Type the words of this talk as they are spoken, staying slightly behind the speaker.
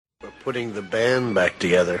putting the band back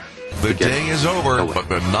together. The day is over, but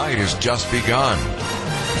the night has just begun.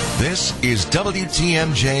 This is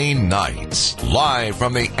WTMJ Nights, live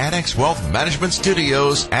from the Annex Wealth Management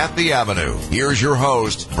Studios at the Avenue. Here's your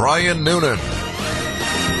host, Brian Noonan.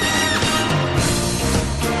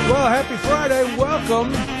 Well, happy Friday.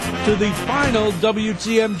 Welcome to the final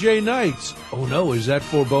WTMJ Nights. Oh, no, is that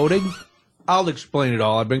foreboding? I'll explain it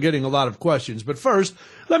all. I've been getting a lot of questions. But first,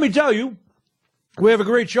 let me tell you, we have a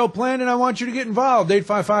great show planned, and I want you to get involved.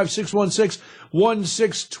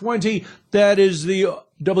 855-616-1620. That is the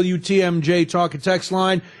WTMJ Talk and Text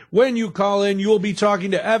line. When you call in, you'll be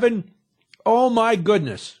talking to Evan. Oh, my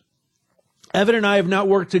goodness. Evan and I have not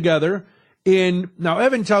worked together now,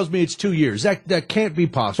 Evan tells me it's 2 years. That can't be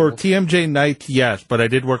possible. For TMJ Night, yes, but I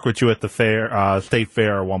did work with you at the fair, State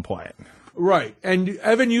Fair at one point. Right. And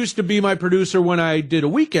Evan used to be my producer when I did a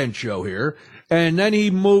weekend show here. And then he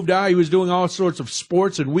moved out. He was doing all sorts of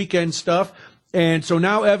sports and weekend stuff. And so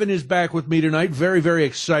now Evan is back with me tonight. Very, very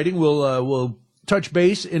exciting. We'll touch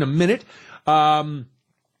base in a minute.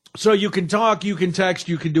 So you can talk, you can text,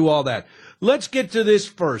 you can do all that. Let's get to this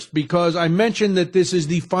first, because I mentioned that this is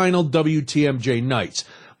the final WTMJ Nights.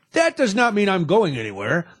 That does not mean I'm going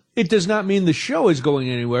anywhere. It does not mean the show is going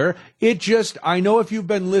anywhere. I know if you've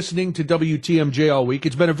been listening to WTMJ all week,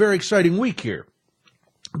 it's been a very exciting week here.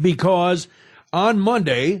 Because on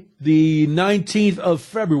Monday, the 19th of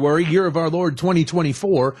February, year of our Lord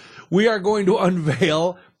 2024, we are going to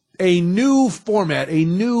unveil a new format, a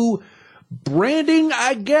new branding,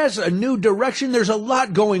 I guess, a new direction. There's a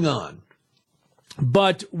lot going on.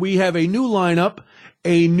 But we have a new lineup,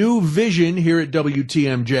 a new vision here at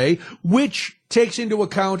WTMJ, which takes into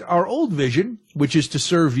account our old vision, which is to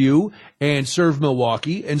serve you and serve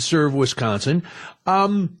Milwaukee and serve Wisconsin,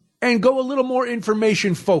 and go a little more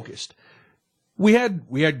information focused. We had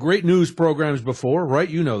great news programs before, right?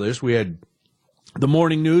 You know this. We had the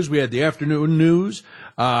morning news. We had the afternoon news.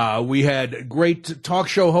 We had great talk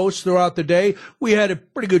show hosts throughout the day. We had a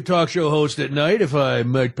pretty good talk show host at night, if I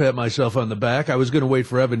might pat myself on the back. I was going to wait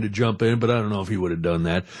for Evan to jump in, but I don't know if he would have done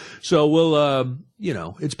that. So we'll,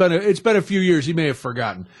 it's been a few years. He may have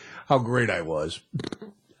forgotten how great I was.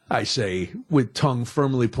 I say with tongue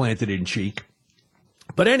firmly planted in cheek.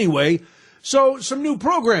 But anyway, so some new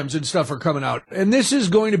programs and stuff are coming out, and this is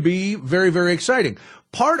going to be very, very exciting.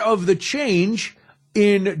 Part of the change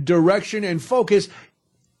in direction and focus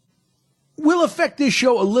will affect this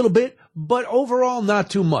show a little bit, but overall not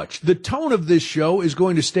too much. The tone of this show is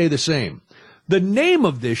going to stay the same. The name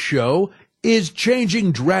of this show is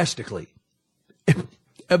changing drastically.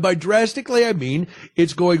 And by drastically, I mean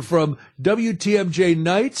it's going from WTMJ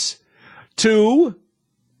Nights to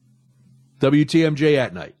WTMJ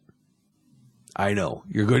at Night. I know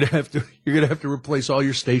you're going to have to replace all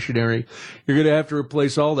your stationery. You're going to have to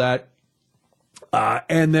replace all that,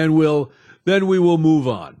 and then we will move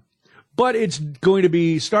on. But it's going to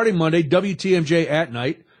be starting Monday, WTMJ at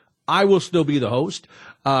Night. I will still be the host.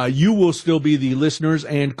 You will still be the listeners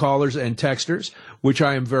and callers and texters, which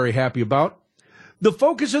I am very happy about. The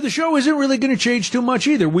focus of the show isn't really going to change too much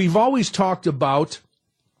either. We've always talked about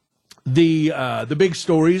the big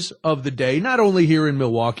stories of the day, not only here in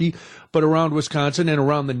Milwaukee, but around Wisconsin and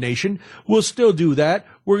around the nation. We'll still do that.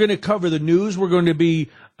 We're going to cover the news. We're going to be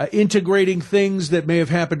integrating things that may have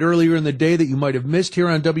happened earlier in the day that you might have missed here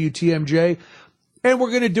on WTMJ. And we're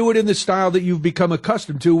going to do it in the style that you've become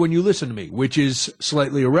accustomed to when you listen to me, which is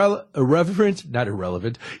slightly irreverent,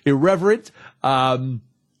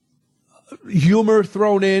 humor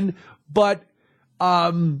thrown in. But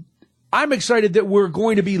I'm excited that we're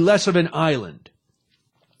going to be less of an island.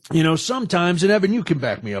 You know, sometimes, and Evan, you can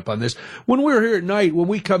back me up on this, when we're here at night, when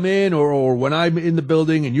we come in or when I'm in the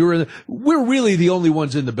building and you're we're really the only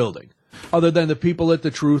ones in the building, other than the people at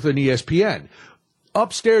The Truth and ESPN.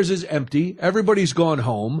 Upstairs is empty. Everybody's gone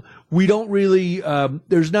home. We don't really,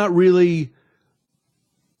 there's not really,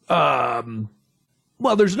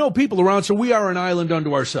 there's no people around, so we are an island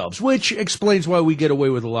unto ourselves, which explains why we get away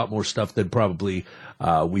with a lot more stuff than probably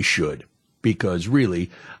we should, because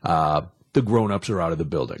really, the grown-ups are out of the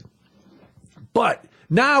building. But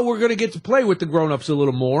now we're going to get to play with the grown-ups a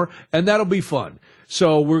little more, and that'll be fun.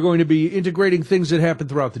 So we're going to be integrating things that happen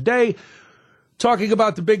throughout the day, talking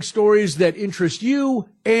about the big stories that interest you,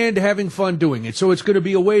 and having fun doing it. So it's going to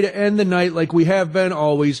be a way to end the night like we have been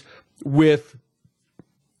always, with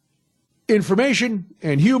information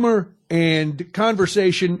and humor and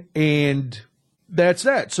conversation, and that's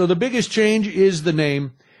that. So the biggest change is the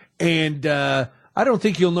name, and I don't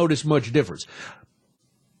think you'll notice much difference.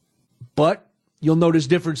 But you'll notice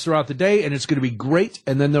difference throughout the day, and it's going to be great.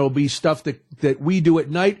 And then there will be stuff that we do at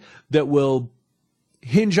night that will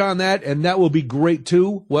hinge on that, and that will be great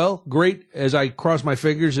too. Well, great as I cross my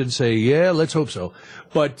fingers and say, yeah, let's hope so.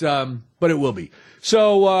 But it will be.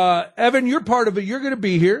 So, Evan, you're part of it. You're going to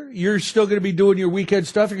be here. You're still going to be doing your weekend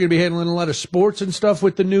stuff. You're going to be handling a lot of sports and stuff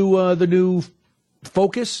with the new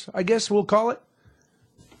focus, I guess we'll call it.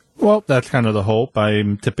 Well, that's kind of the hope.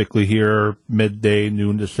 I'm typically here midday,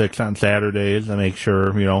 noon to 6 on Saturdays. I make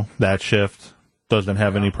sure, that shift doesn't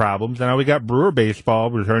have any problems. And now we got Brewer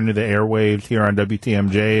baseball returning to the airwaves here on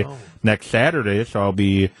WTMJ next Saturday, so I'll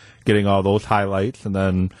be getting all those highlights. And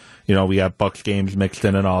then, we got Bucks games mixed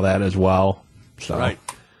in and all that as well. So. Right.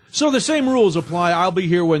 So the same rules apply. I'll be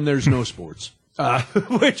here when there's no sports,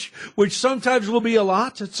 which sometimes will be a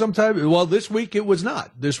lot. Sometimes, well, this week it was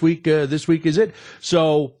not. This week is it.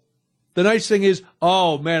 So the nice thing is,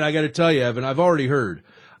 oh man, I got to tell you, Evan, I've already heard.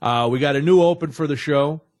 We got a new open for the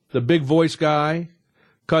show. The big voice guy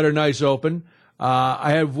cut a nice open.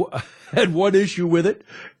 I have had one issue with it,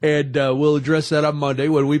 and we'll address that on Monday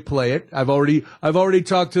when we play it. I've already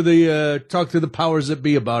talked to the powers that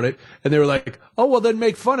be about it, and they were like, "Oh, well, then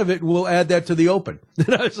make fun of it, and we'll add that to the open."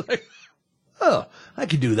 And I was like, "Oh, I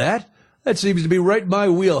could do that. That seems to be right in my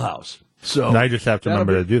wheelhouse." So and I just have to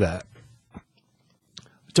remember to do that.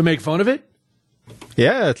 To make fun of it?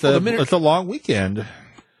 Yeah, it's a long weekend.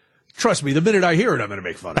 Trust me, the minute I hear it, I'm going to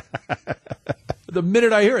make fun of it. The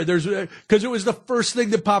minute I hear it, because it was the first thing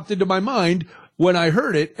that popped into my mind when I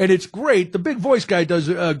heard it, and it's great. The big voice guy does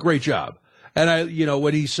a great job. And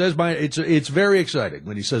when he says it's very exciting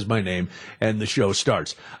when he says my name and the show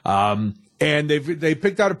starts. And they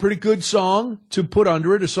picked out a pretty good song to put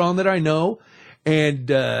under it, a song that I know. And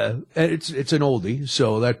it's an oldie,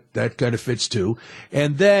 so that kind of fits too.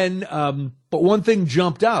 And then, but one thing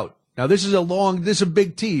jumped out. Now this is a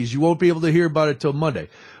big tease. You won't be able to hear about it till Monday,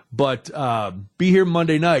 but be here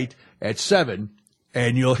Monday night at 7,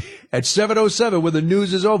 and at 7:07 when the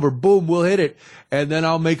news is over, boom, we'll hit it, and then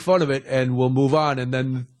I'll make fun of it, and we'll move on. And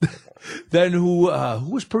then who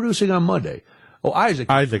was producing on Monday? Oh,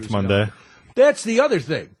 Isaac's Monday. That's the other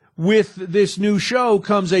thing. With this new show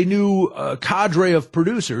comes a new cadre of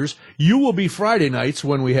producers. You will be Friday nights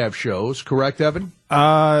when we have shows, correct, Evan?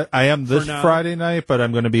 I am this Friday night, but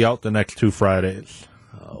I'm going to be out the next 2 Fridays.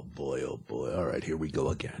 Oh, boy. All right, here we go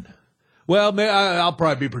again. Well, I'll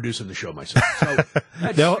probably be producing the show myself. So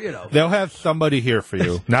they'll have somebody here for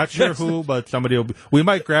you. Not sure who, but somebody will be. We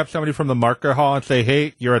might grab somebody from the market hall and say,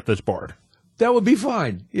 hey, you're at this board. That would be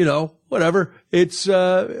fine. Whatever. It's,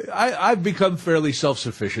 I've become fairly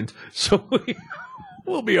self-sufficient, so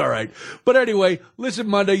we'll be all right. But anyway, listen,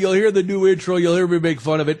 Monday, you'll hear the new intro. You'll hear me make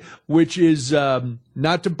fun of it, which is,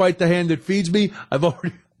 not to bite the hand that feeds me. I've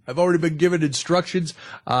already been given instructions.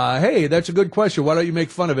 Hey, that's a good question. Why don't you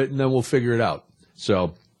make fun of it? And then we'll figure it out.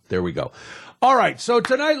 So there we go. All right. So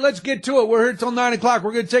tonight, let's get to it. We're here till 9 o'clock.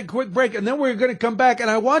 We're going to take a quick break, and then we're going to come back.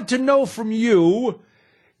 And I want to know from you,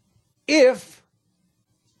 if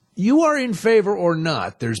you are in favor or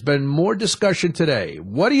not. There's been more discussion today.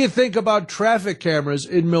 What do you think about traffic cameras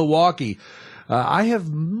in Milwaukee? I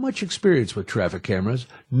have much experience with traffic cameras,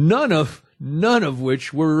 none of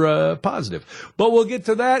which were positive. But we'll get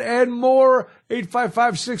to that and more.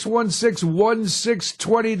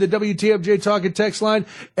 855-616-1620, the WTMJ Talk and Text line.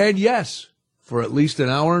 And yes, for at least an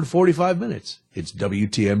hour and 45 minutes, it's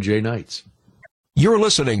WTMJ Nights. You're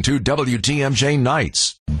listening to WTMJ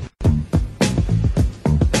Nights.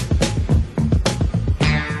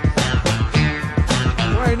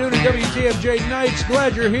 Noonan, WTMJ Nights.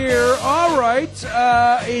 Glad you're here. All right.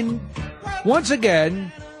 Once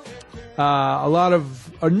again,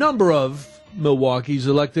 a number of Milwaukee's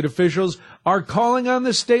elected officials are calling on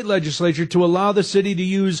the state legislature to allow the city to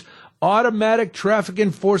use automatic traffic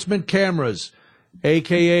enforcement cameras,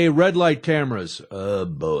 aka red light cameras. Oh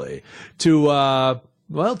boy. To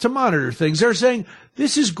monitor things. They're saying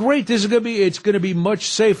this is great. It's going to be much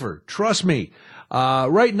safer. Trust me.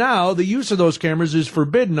 Right now, the use of those cameras is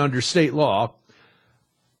forbidden under state law.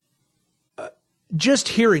 Just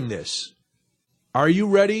hearing this, are you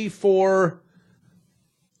ready for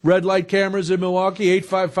red light cameras in Milwaukee?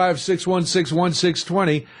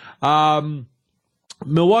 855-616-1620.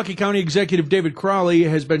 Milwaukee County Executive David Crowley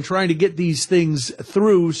has been trying to get these things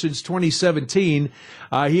through since 2017.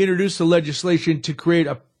 He introduced the legislation to create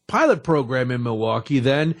a pilot program in Milwaukee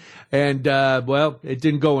then, and, it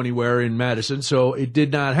didn't go anywhere in Madison, so it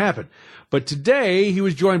did not happen. But today, he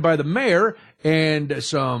was joined by the mayor and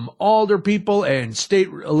some alder people and state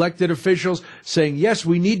elected officials saying, yes,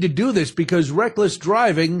 we need to do this because reckless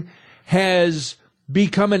driving has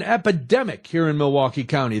become an epidemic here in Milwaukee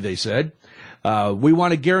County, they said. We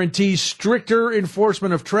want to guarantee stricter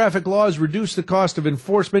enforcement of traffic laws, reduce the cost of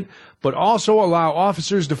enforcement, but also allow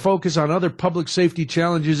officers to focus on other public safety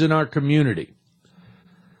challenges in our community.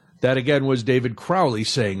 That, again, was David Crowley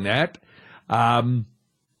saying that.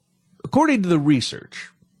 According to the research,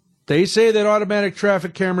 they say that automatic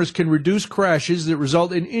traffic cameras can reduce crashes that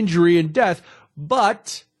result in injury and death,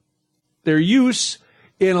 but their use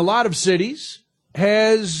in a lot of cities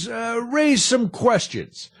has raised some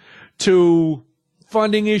questions to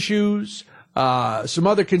funding issues, some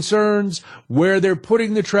other concerns, where they're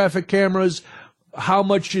putting the traffic cameras, how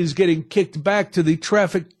much is getting kicked back to the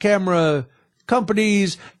traffic camera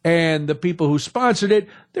companies and the people who sponsored it.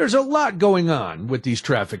 There's a lot going on with these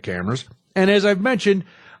traffic cameras. And as I've mentioned,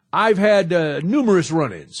 I've had numerous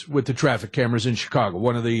run-ins with the traffic cameras in Chicago,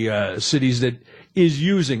 one of the cities that is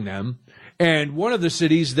using them, and one of the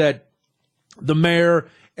cities that the mayor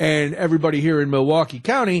and everybody here in Milwaukee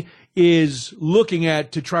County is looking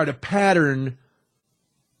at to try to pattern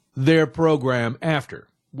their program after.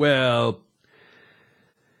 Well,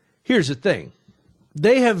 here's the thing.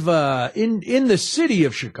 They have, in the city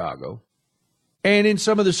of Chicago and in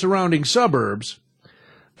some of the surrounding suburbs,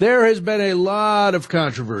 there has been a lot of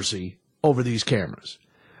controversy over these cameras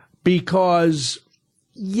because,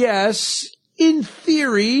 yes, in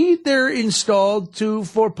theory, they're installed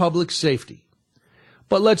for public safety.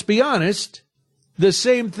 But let's be honest, the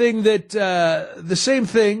same thing that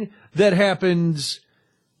happens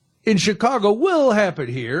in Chicago will happen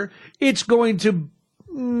here. It's going to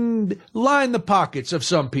line the pockets of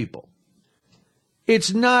some people.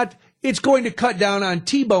 It's going to cut down on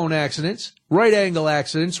T-bone accidents, right angle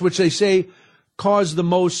accidents, which they say cause the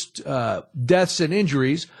most deaths and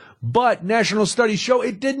injuries. But national studies show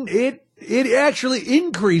it actually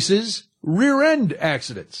increases rear end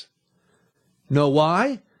accidents. Know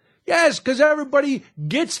why? Yes, because everybody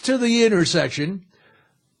gets to the intersection.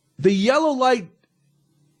 The yellow light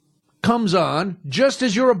comes on. Just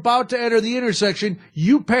as you're about to enter the intersection,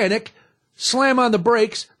 you panic, slam on the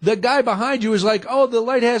brakes. The guy behind you is like, oh, the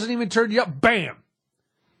light hasn't even turned you up. Bam!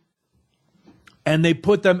 And they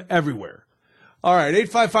put them everywhere. All right,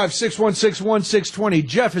 855-616-1620.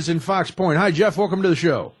 Jeff is in Fox Point. Hi, Jeff. Welcome to the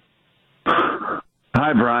show.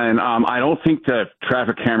 Hi, Brian. I don't think that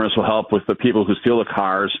traffic cameras will help with the people who steal the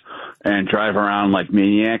cars and drive around like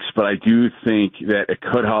maniacs, but I do think that it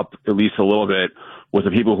could help at least a little bit with the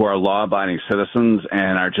people who are law-abiding citizens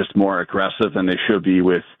and are just more aggressive than they should be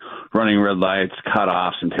with running red lights,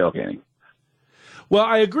 cutoffs, and tailgating. Well,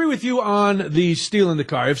 I agree with you on the stealing the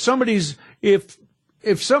car. If somebody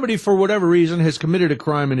for whatever reason has committed a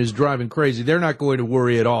crime and is driving crazy, they're not going to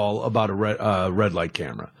worry at all about a red light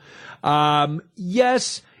camera.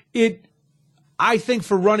 Yes, I think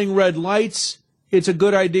for running red lights, it's a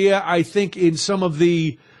good idea. I think in some of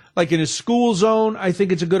the, like in a school zone, I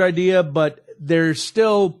think it's a good idea, but there's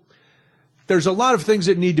a lot of things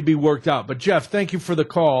that need to be worked out. But Jeff, thank you for the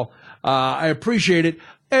call. I appreciate it.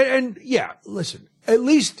 And yeah, listen, at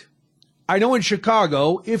least I know in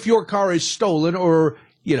Chicago, if your car is stolen or,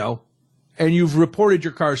 and you've reported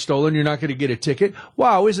your car stolen, you're not going to get a ticket.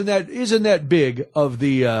 Wow, isn't that big of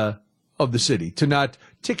the city to not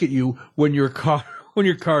ticket you when your car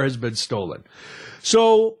has been stolen?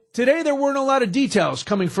 So today there weren't a lot of details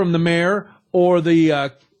coming from the mayor or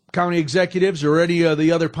the county executives or any of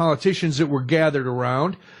the other politicians that were gathered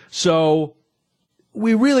around. So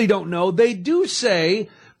we really don't know. They do say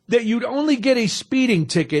that you'd only get a speeding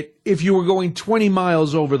ticket if you were going 20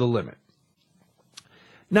 miles over the limit.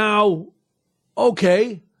 Now,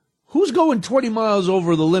 okay, who's going 20 miles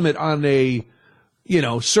over the limit on a,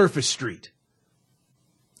 surface street?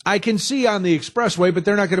 I can see on the expressway, but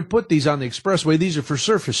they're not going to put these on the expressway. These are for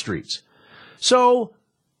surface streets. So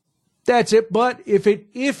that's it. But if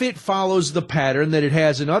it follows the pattern that it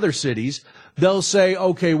has in other cities, they'll say,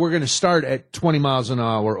 okay, we're going to start at 20 miles an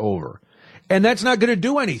hour over. And that's not going to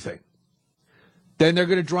do anything. Then they're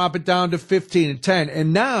going to drop it down to 15 and 10.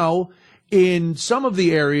 And now in some of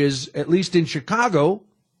the areas, at least in Chicago,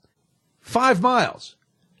 5 miles.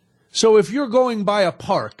 So if you're going by a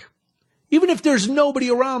park, even if there's nobody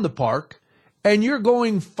around the park, and you're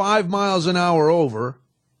going 5 miles an hour over,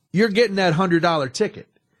 you're getting that $100 ticket.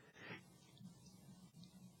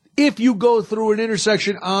 If you go through an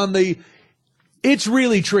intersection it's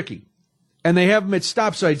really tricky. And they have them at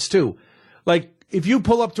stop sites too. Like if you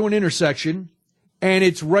pull up to an intersection and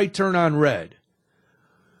it's right turn on red.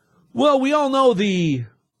 Well, we all know the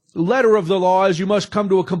letter of the law is you must come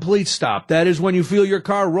to a complete stop. That is when you feel your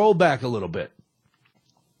car roll back a little bit.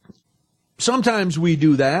 Sometimes we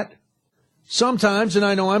do that. Sometimes, and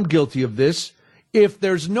I know I'm guilty of this, if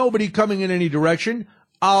there's nobody coming in any direction,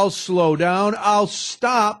 I'll slow down. I'll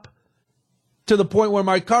stop to the point where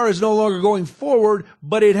my car is no longer going forward,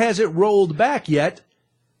 but it hasn't rolled back yet.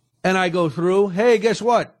 And I go through, hey, guess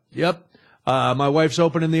what? Yep. My wife's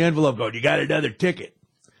opening the envelope going, you got another ticket.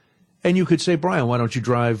 And you could say, Brian, why don't you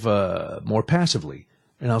drive more passively?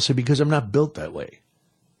 And I'll say, because I'm not built that way.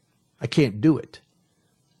 I can't do it.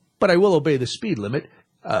 But I will obey the speed limit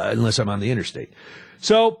unless I'm on the interstate.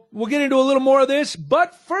 So we'll get into a little more of this.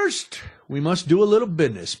 But first, we must do a little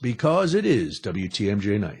business because it is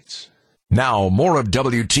WTMJ Nights. Now, more of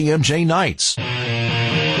WTMJ Nights.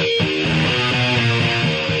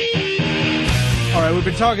 All right, we've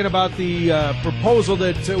been talking about the proposal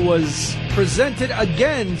that was presented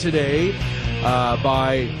again today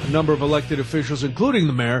by a number of elected officials, including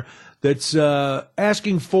the mayor, that's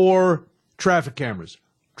asking for traffic cameras,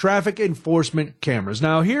 traffic enforcement cameras.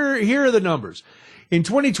 Now, here are the numbers. In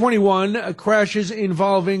 2021, crashes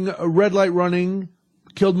involving red light running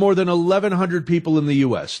killed more than 1,100 people in the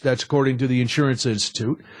U.S. That's according to the Insurance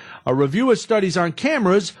Institute. A review of studies on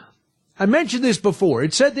cameras, I mentioned this before.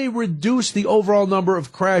 It said they reduced the overall number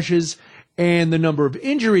of crashes and the number of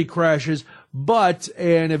injury crashes, but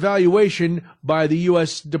an evaluation by the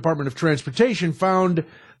U.S. Department of Transportation found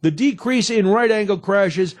the decrease in right-angle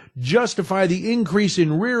crashes justify the increase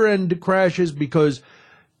in rear-end crashes because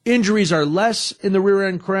injuries are less in the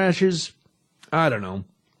rear-end crashes. I don't know.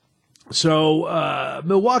 So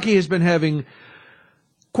Milwaukee has been having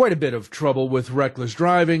quite a bit of trouble with reckless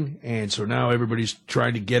driving, and so now everybody's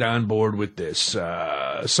trying to get on board with this.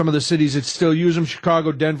 Some of the cities that still use them,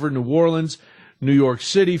 Chicago, Denver, New Orleans, New York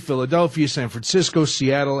City, Philadelphia, San Francisco,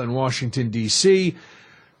 Seattle, and Washington, D.C.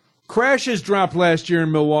 Crashes dropped last year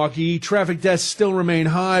in Milwaukee. Traffic deaths still remain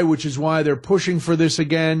high, which is why they're pushing for this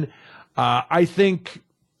again. I think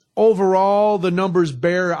overall the numbers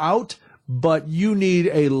bear out, but you need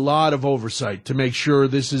a lot of oversight to make sure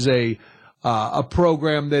this is a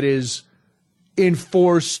program that is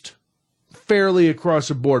enforced fairly across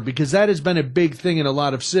the board, because that has been a big thing in a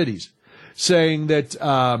lot of cities, saying that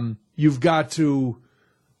you've got to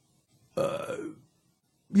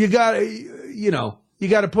you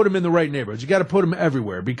got to put them in the right neighborhoods. You got to put them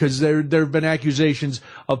everywhere, because there have been accusations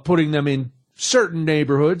of putting them in certain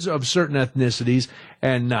neighborhoods of certain ethnicities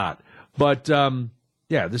and not. But the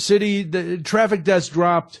traffic deaths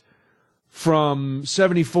dropped from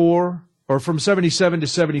 74 or from 77 to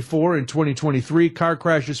 74 in 2023. Car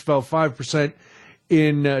crashes fell 5%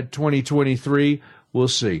 in 2023. We'll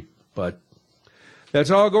see, but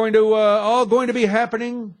that's all going to be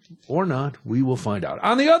happening or not. We will find out.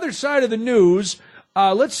 On the other side of the news,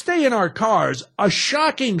 let's stay in our cars. A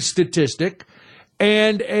shocking statistic,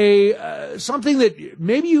 and something that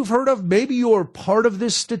maybe you've heard of. Maybe you're part of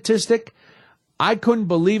this statistic. I couldn't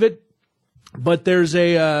believe it, but there's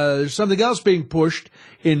something else being pushed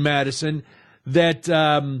in Madison that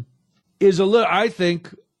is I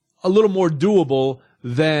think a little more doable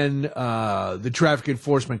than the traffic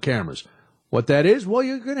enforcement cameras. What that is, well,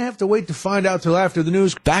 you're going to have to wait to find out till after the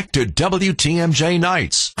news. Back to WTMJ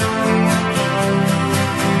Nights. Brian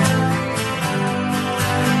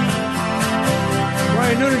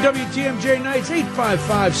Noonan, WTMJ Nights,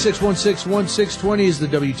 855-616-1620 is the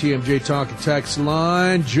WTMJ Talk and Text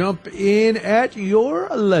line. Jump in at your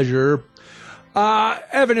leisure.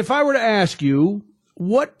 Evan, if I were to ask you,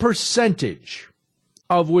 what percentage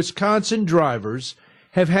of Wisconsin drivers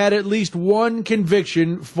have had at least one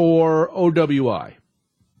conviction for OWI?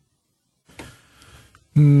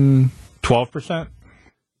 12%.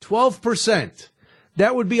 12%.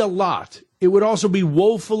 That would be a lot. It would also be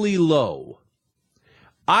woefully low.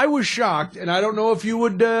 I was shocked, and I don't know if you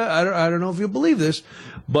would. I don't know if you believe this,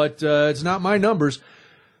 but it's not my numbers.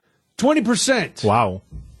 20%. Wow.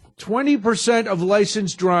 20% of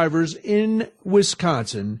licensed drivers in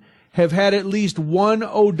Wisconsin have had at least one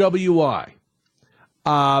OWI.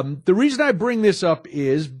 The reason I bring this up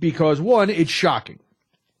is because, one, it's shocking.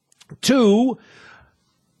 Two,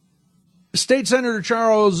 State Senator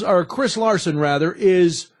Chris Larson,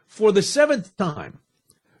 is for the seventh time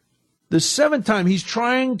he's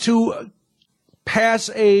trying to pass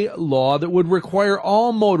a law that would require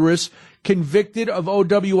all motorists convicted of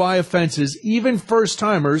OWI offenses, even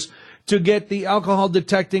first-timers, to get the alcohol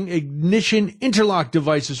detecting ignition interlock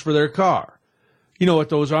devices for their car. You know what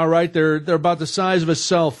those are, right? They're about the size of a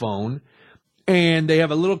cell phone, and they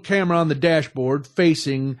have a little camera on the dashboard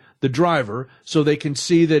facing the driver so they can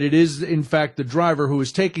see that it is, in fact, the driver who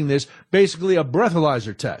is taking this, basically a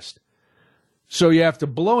breathalyzer test. So you have to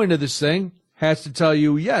blow into this thing, has to tell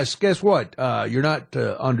you, yes, guess what? You're not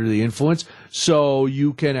under the influence, so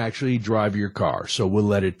you can actually drive your car. So we'll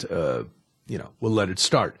let it, we'll let it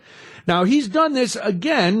start. Now, he's done this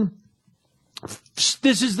again.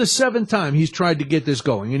 This is the 7th time he's tried to get this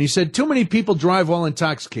going. And he said too many people drive while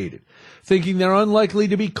intoxicated, thinking they're unlikely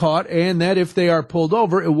to be caught and that if they are pulled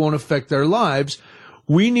over, it won't affect their lives.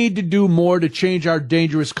 We need to do more to change our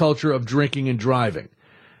dangerous culture of drinking and driving.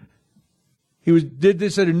 He did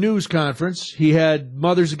this at a news conference. He had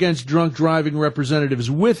Mothers Against Drunk Driving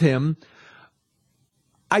representatives with him.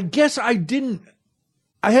 I guess I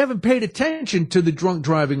haven't paid attention to the drunk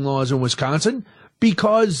driving laws in Wisconsin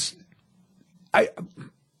because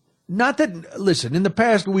listen, in the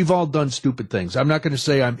past, we've all done stupid things. I'm not going to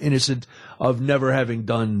say I'm innocent of never having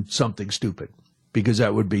done something stupid because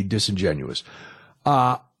that would be disingenuous.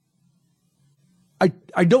 I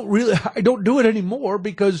don't do it anymore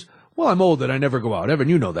because, well, I'm old and I never go out. Evan,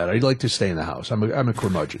 you know that. I like to stay in the house. I'm a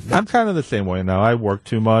curmudgeon. I'm kind of the same way now. I work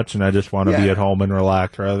too much and I just want to be at home and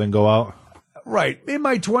relax rather than go out. Right. In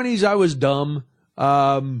my 20s, I was dumb.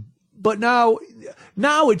 But now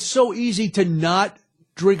it's so easy to not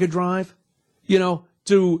drink and drive. You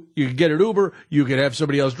can get an Uber, you can have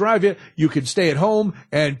somebody else drive you, you can stay at home,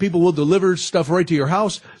 and people will deliver stuff right to your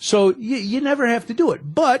house. So you never have to do it.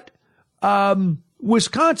 But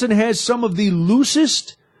Wisconsin has some of the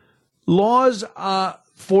loosest laws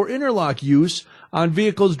for interlock use on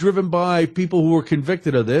vehicles driven by people who were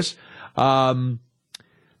convicted of this.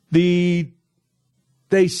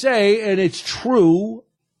 They say, and it's true,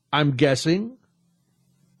 I'm guessing,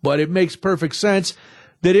 but it makes perfect sense,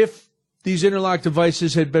 that if these interlock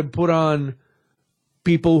devices had been put on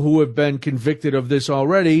people who have been convicted of this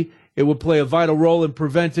already, it would play a vital role in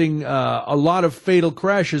preventing a lot of fatal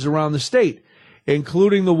crashes around the state,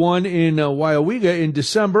 including the one in Waiawega in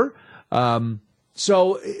December.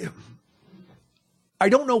 So I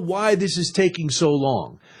don't know why this is taking so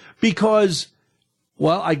long because,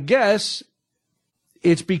 well, I guess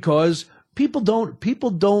it's because people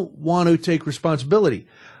don't want to take responsibility.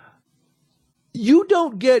 You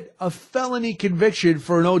don't get a felony conviction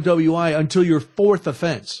for an OWI until your 4th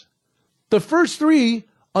offense. The first 3,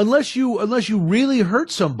 unless you really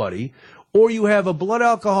hurt somebody or you have a blood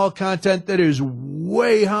alcohol content that is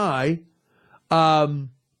way high,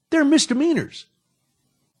 they're misdemeanors.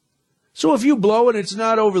 So if you blow and it's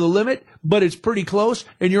not over the limit, but it's pretty close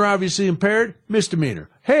and you're obviously impaired, misdemeanor.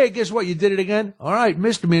 Hey, guess what? You did it again? All right,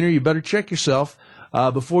 misdemeanor. You better check yourself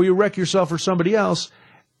before you wreck yourself or somebody else.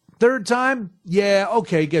 3rd time? Yeah,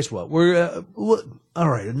 okay, guess what? We're all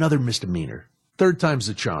right, another misdemeanor. 3rd time's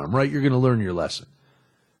the charm, right? You're going to learn your lesson.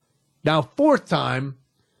 Now, 4th time,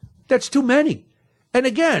 that's too many. And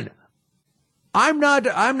again, I'm not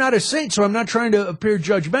a saint, so I'm not trying to appear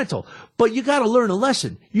judgmental. But you got to learn a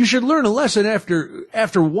lesson. You should learn a lesson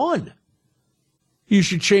after 1. You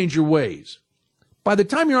should change your ways. By the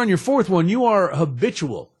time you're on your 4th one, you are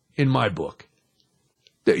habitual in my book.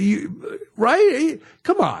 Right?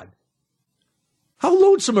 Come on. How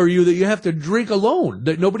lonesome are you that you have to drink alone,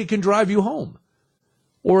 that nobody can drive you home?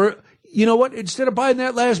 Or, you know what? Instead of buying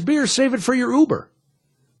that last beer, save it for your Uber.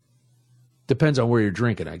 Depends on where you're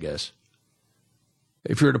drinking, I guess.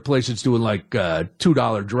 If you're at a place that's doing like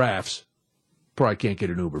 $2 drafts, probably can't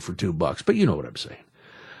get an Uber for $2, but you know what I'm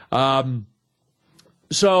saying.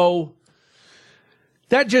 So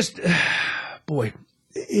that just, boy,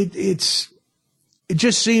 it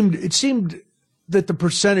seemed that the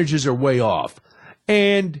percentages are way off,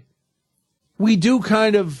 and we do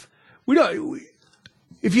kind of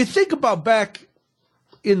if you think about back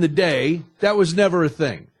in the day, that was never a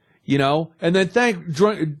thing, and then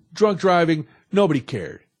drunk driving. Nobody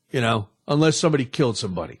cared, unless somebody killed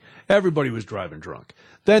somebody. Everybody was driving drunk.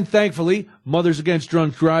 Then, thankfully, Mothers Against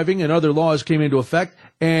Drunk Driving and other laws came into effect,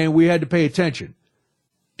 and we had to pay attention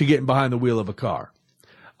to getting behind the wheel of a car.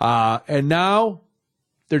 And now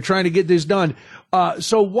they're trying to get this done.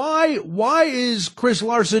 So why is Chris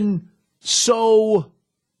Larson so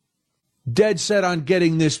dead set on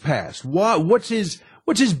getting this passed? What's his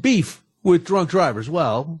beef with drunk drivers?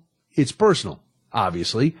 Well, it's personal,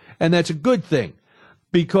 obviously, and that's a good thing,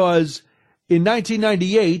 because in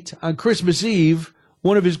 1998, on Christmas Eve,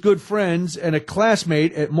 one of his good friends and a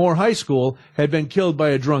classmate at Moore High School had been killed by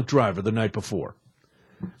a drunk driver the night before.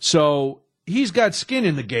 So he's got skin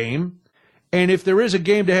in the game, and if there is a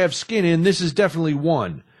game to have skin in, this is definitely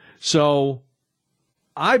one. So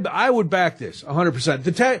I would back this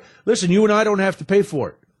 100%. Listen, you and I don't have to pay for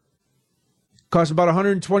it. It costs about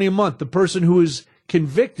 $120 a month. The person who is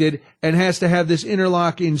convicted and has to have this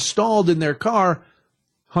interlock installed in their car,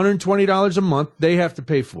 $120 a month, they have to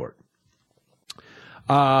pay for it.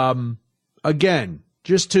 Again,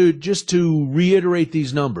 just to reiterate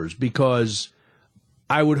these numbers, because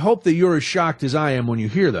I would hope that you're as shocked as I am when you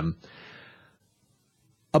hear them.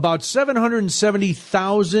 About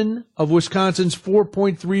 770,000 of Wisconsin's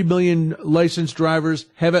 4.3 million licensed drivers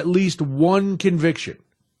have at least one conviction.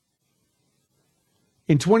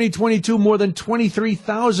 In 2022, more than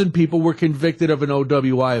 23,000 people were convicted of an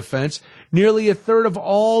OWI offense. Nearly a third of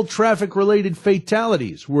all traffic-related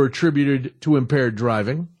fatalities were attributed to impaired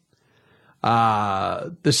driving.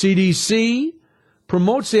 The CDC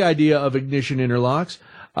promotes the idea of ignition interlocks.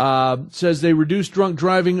 Says they reduce drunk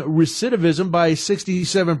driving recidivism by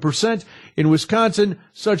 67%. In Wisconsin,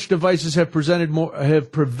 such devices have prevented more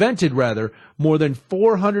than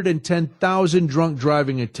 410,000 drunk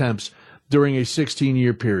driving attempts during a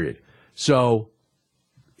 16-year period. So,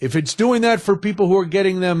 if it's doing that for people who are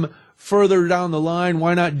getting them further down the line,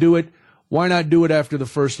 why not do it? Why not do it after the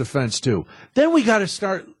first offense too? Then we got to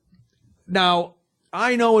start. Now,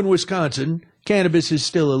 I know in Wisconsin, cannabis is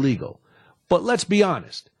still illegal. But let's be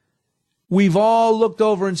honest. We've all looked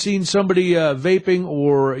over and seen somebody vaping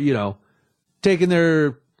or, taking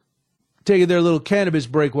their little cannabis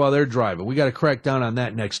break while they're driving. We got to crack down on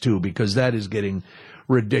that next too, because that is getting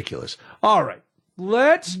ridiculous. All right,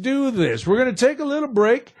 let's do this. We're going to take a little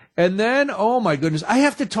break, and then, oh my goodness, I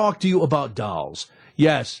have to talk to you about dolls.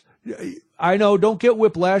 Yes, I know, don't get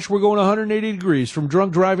whiplash. We're going 180 degrees from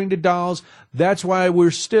drunk driving to dolls. That's why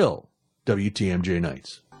we're still WTMJ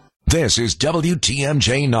Nights. This is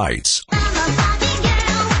WTMJ Nights.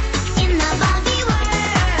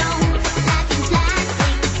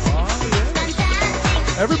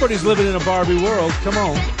 Everybody's living in a Barbie world. Come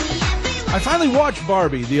on. I finally watched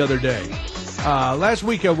Barbie the other day. Last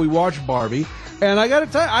weekend we watched Barbie, and I got to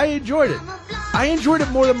tell you, I enjoyed it. I enjoyed it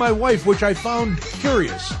more than my wife, which I found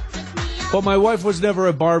curious. But my wife was never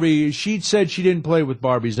a Barbie. She said she didn't play with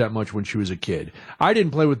Barbies that much when she was a kid. I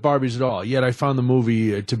didn't play with Barbies at all, yet I found the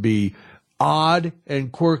movie to be odd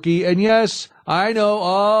and quirky. And yes, I know,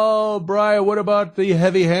 oh, Brian, what about the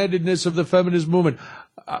heavy-handedness of the feminist movement?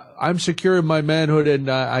 I'm secure in my manhood, and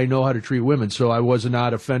I know how to treat women, so I was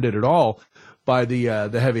not offended at all by the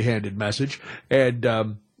heavy-handed message. And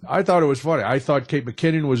I thought it was funny. I thought Kate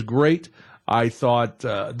McKinnon was great. I thought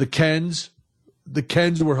the Kens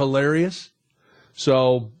were hilarious.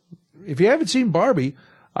 So if you haven't seen Barbie,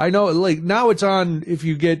 I know, like, now it's on. If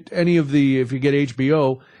you get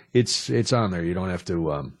HBO, it's on there. You don't have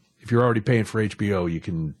to. If you're already paying for HBO, you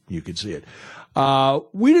can see it.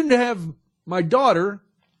 We didn't have my daughter,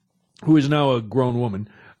 who is now a grown woman.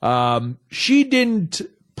 She didn't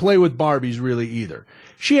play with Barbies really either.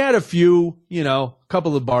 She had a few, a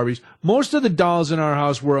couple of Barbies. Most of the dolls in our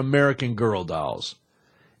house were American Girl dolls.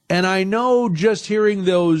 And I know just hearing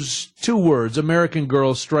those two words, American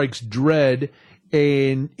Girl, strikes dread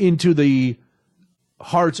into the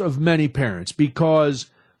hearts of many parents, because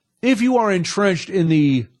if you are entrenched in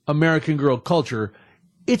the American Girl culture,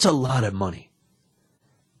 it's a lot of money.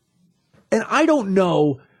 And I don't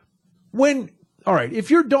know all right,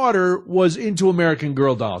 if your daughter was into American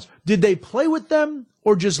Girl dolls, did they play with them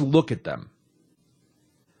or just look at them?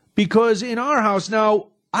 Because in our house now,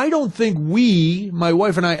 I don't think my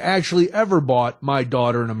wife and I, actually ever bought my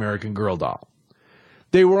daughter an American Girl doll.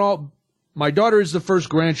 My daughter is the first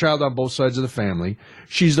grandchild on both sides of the family.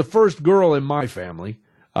 She's the first girl in my family,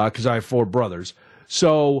 because I have 4 brothers.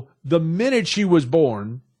 So the minute she was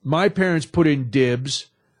born, my parents put in dibs,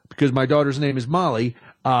 because my daughter's name is Molly.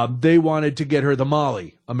 They wanted to get her the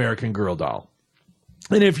Molly American Girl doll.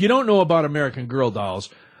 And if you don't know about American Girl dolls,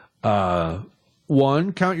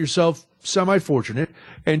 1, count yourself semi-fortunate,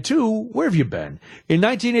 and 2, where have you been? In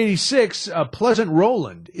 1986, Pleasant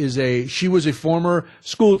Rowland she was a former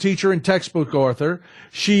school teacher and textbook author.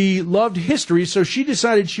 She loved history, so she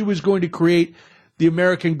decided she was going to create the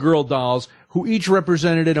American Girl dolls, who each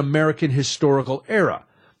represented an American historical era.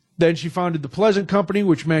 Then she founded the Pleasant Company,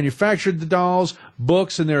 which manufactured the dolls,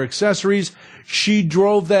 books, and their accessories. She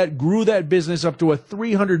grew that business up to a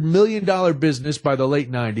 $300 million business by the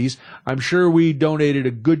late 90s. I'm sure we donated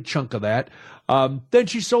a good chunk of that. Then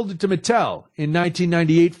she sold it to Mattel in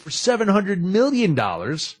 1998 for $700 million.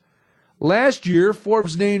 Last year,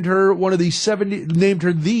 Forbes named her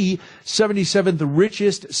the 77th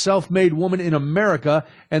richest self-made woman in America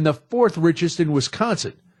and the 4th richest in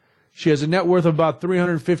Wisconsin. She has a net worth of about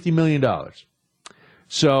 $350 million.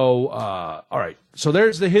 So, all right. So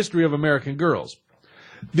there's the history of American Girls.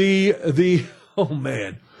 Oh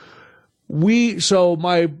man. So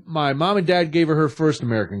my mom and dad gave her first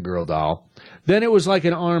American Girl doll. Then it was like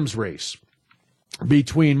an arms race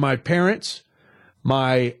between my parents,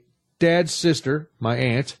 my dad's sister, my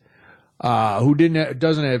aunt, who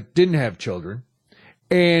didn't have children,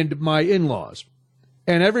 and my in-laws.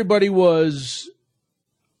 And everybody was,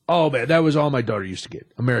 oh man, that was all my daughter used to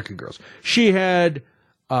get, American Girls. She had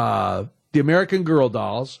the American Girl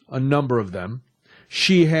dolls, a number of them.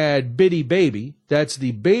 She had Bitty Baby. That's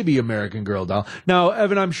the baby American Girl doll. Now,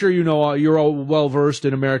 Evan, I'm sure you know you're all well versed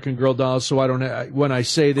in American Girl dolls, so I don't. When I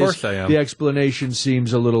say this, of course I am. The explanation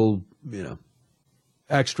seems a little,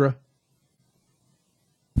 extra.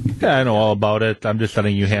 Yeah, I know all about it. I'm just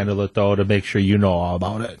letting you handle it, though, to make sure you know all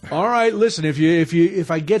about it. All right, listen. If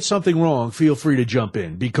I get something wrong, feel free to jump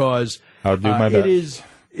in because I'll do my best.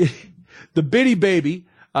 The Bitty Baby.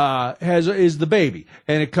 Is the baby,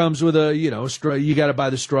 and it comes with a straw. You got to buy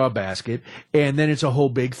the straw basket, and then it's a whole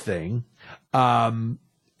big thing. And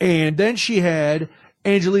then she had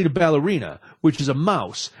Angelita Ballerina, which is a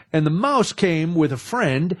mouse, and the mouse came with a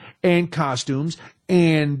friend and costumes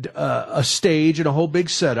and a stage and a whole big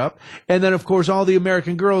setup, and then of course all the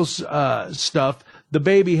American Girls stuff. The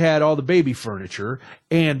baby had all the baby furniture,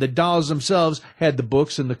 and the dolls themselves had the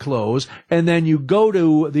books and the clothes. And then you go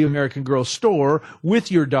to the American Girl store with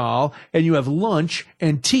your doll, and you have lunch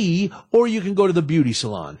and tea, or you can go to the beauty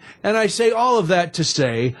salon. And I say all of that to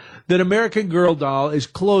say that American Girl doll is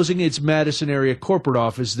closing its Madison area corporate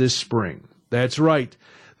office this spring. That's right.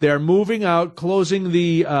 They're moving out, closing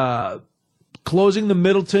the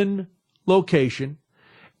Middleton location,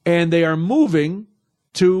 and they are moving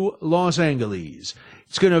to Los Angeles.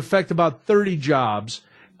 It's going to affect about 30 jobs.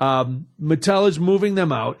 Mattel is moving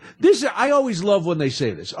them out. I always love when they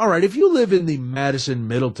say this. All right, if you live in the Madison,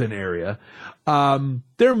 Middleton area,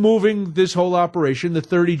 they're moving this whole operation, the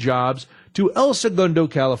 30 jobs, to El Segundo,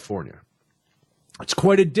 California. It's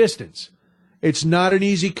quite a distance. It's not an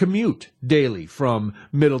easy commute daily from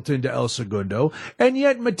Middleton to El Segundo. And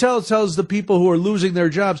yet Mattel tells the people who are losing their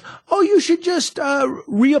jobs, oh, you should just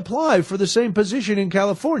reapply for the same position in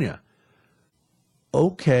California.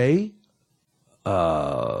 Okay.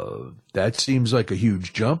 That seems like a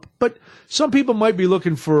huge jump. But some people might be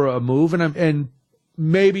looking for a move. And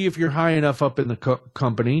maybe if you're high enough up in the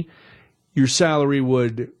company, your salary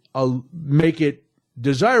would make it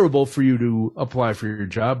desirable for you to apply for your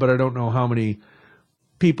job, but I don't know how many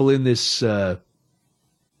people in this 30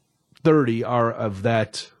 are of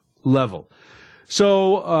that level.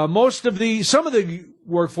 So some of the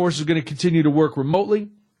workforce is going to continue to work remotely.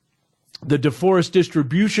 The DeForest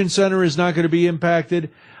Distribution Center is not going to be impacted.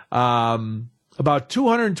 About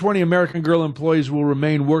 220 American Girl employees will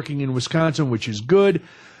remain working in Wisconsin, which is good.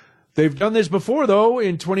 They've done this before, though.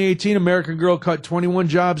 In 2018, American Girl cut 21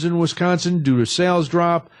 jobs in Wisconsin due to sales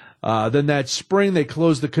drop. Then that spring, they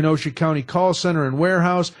closed the Kenosha County call center and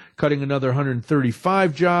warehouse, cutting another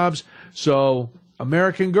 135 jobs. So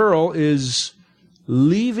American Girl is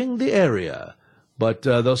leaving the area. But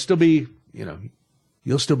they'll still be,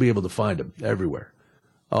 you'll still be able to find them everywhere.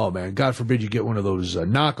 Oh, man, God forbid you get one of those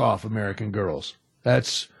knockoff American Girls.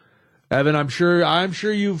 That's, Evan, I'm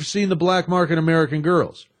sure you've seen the black market American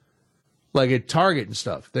Girls. Like at Target and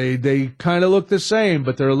stuff. They kind of look the same,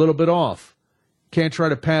 but they're a little bit off. Can't try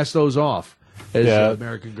to pass those off as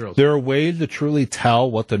American Girls. There are ways to truly tell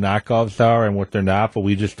what the knockoffs are and what they're not, but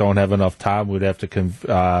we just don't have enough time. We'd have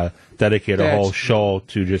to dedicate a whole show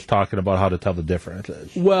to just talking about how to tell the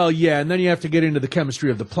differences. Well, yeah, and then you have to get into the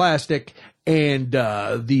chemistry of the plastic and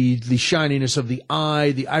the shininess of the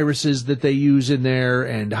eye, the irises that they use in there,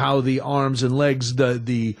 and how the arms and legs,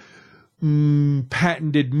 the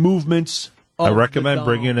patented movements. I recommend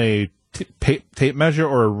bringing a tape measure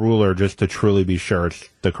or a ruler just to truly be sure it's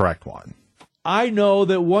the correct one. I know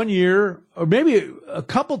that one year, or maybe a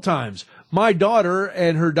couple times, my daughter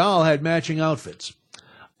and her doll had matching outfits.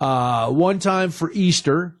 One time for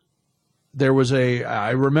Easter, there was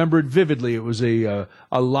I remember it vividly, it was a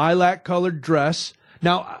lilac-colored dress.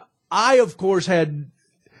 Now, I, of course, had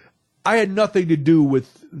nothing to do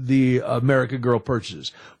with the American Girl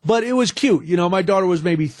purchases, but it was cute. My daughter was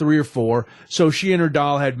maybe 3 or 4, so she and her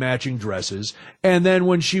doll had matching dresses. And then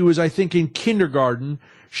when she was, I think, in kindergarten,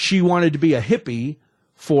 she wanted to be a hippie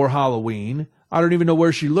for Halloween. I don't even know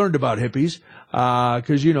where she learned about hippies,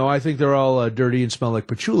 because, I think they're all dirty and smell like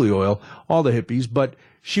patchouli oil, all the hippies. But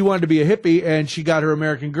she wanted to be a hippie, and she got her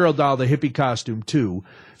American Girl doll the hippie costume, too.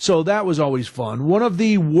 So that was always fun. One of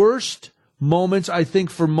the worst moments, I think,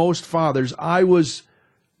 for most fathers, I was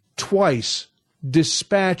twice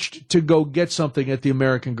dispatched to go get something at the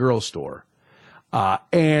American Girl store.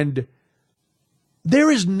 And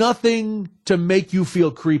there is nothing to make you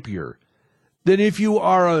feel creepier than if you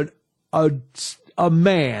are a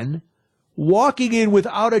man walking in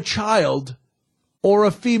without a child or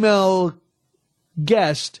a female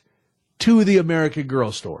guest to the American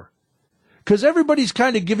Girl store. Because everybody's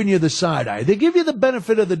kind of giving you the side eye. They give you the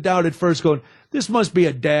benefit of the doubt at first, going, this must be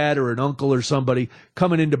a dad or an uncle or somebody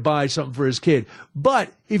coming in to buy something for his kid.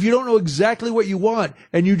 But if you don't know exactly what you want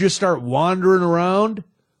and you just start wandering around,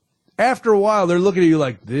 after a while they're looking at you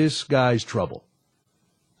like, this guy's trouble.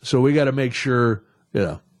 So we got to make sure, we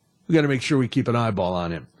got to make sure we keep an eyeball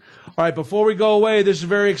on him. All right, before we go away, this is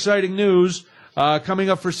very exciting news. Coming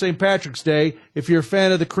up for St. Patrick's Day, if you're a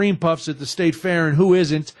fan of the cream puffs at the State Fair, and who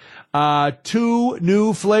isn't, 2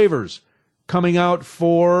 new flavors coming out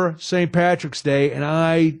for St. Patrick's Day,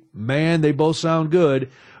 and they both sound good,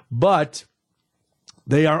 but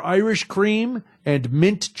they are Irish cream and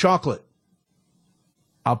mint chocolate.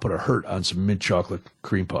 I'll put a hurt on some mint chocolate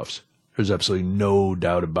cream puffs. There's absolutely no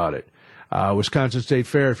doubt about it. Wisconsin State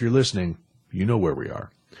Fair, if you're listening, you know where we are.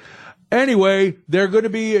 Anyway, they're going to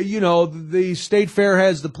be, the State Fair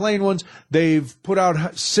has the plain ones. They've put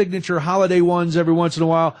out signature holiday ones every once in a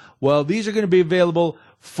while. Well, these are going to be available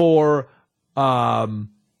for from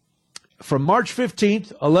March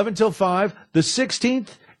 15th, 11 till 5, the 16th,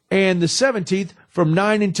 and the 17th from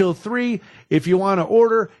 9 until 3. If you want to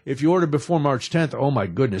order, if you order before March 10th, oh my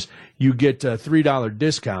goodness, you get a $3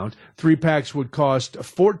 discount. 3 packs would cost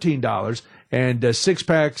 $14. And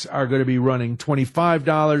 6-packs are going to be running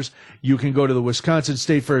 $25. You can go to the Wisconsin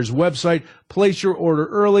State Fair's website, place your order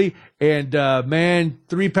early, and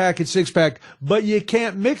 3-pack and 6-pack, but you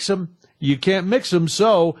can't mix them.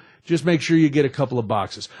 So just make sure you get a couple of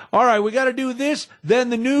boxes. All right, we got to do this, then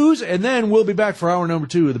the news, and then we'll be back for hour number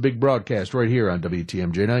 2 of the big broadcast right here on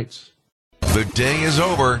WTMJ Nights. The day is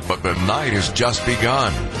over, but the night has just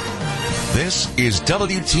begun. This is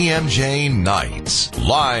WTMJ Nights,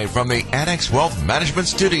 live from the Annex Wealth Management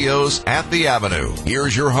Studios at the Avenue.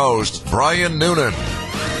 Here's your host, Brian Noonan.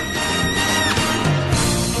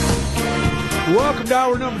 Welcome to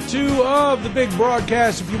hour number 2 of the big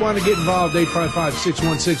broadcast. If you want to get involved,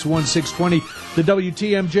 855-616-1620, the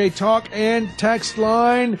WTMJ talk and text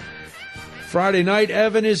line. Friday night,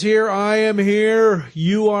 Evan is here, I am here,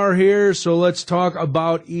 you are here, so let's talk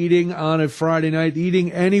about eating on a Friday night,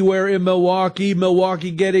 eating anywhere in Milwaukee.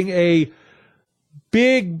 Milwaukee getting a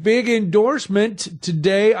big endorsement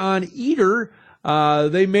today on Eater.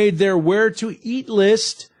 They made their Where to Eat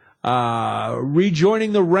list,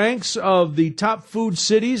 rejoining the ranks of the top food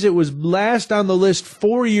cities. It was last on the list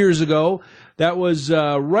 4 years ago. That was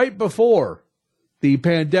right before the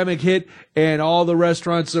pandemic hit, and all the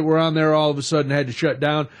restaurants that were on there all of a sudden had to shut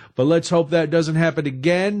down. But let's hope that doesn't happen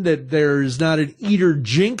again, that there's not an Eater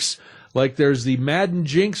jinx like there's the Madden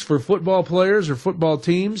jinx for football players or football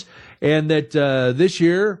teams, and that this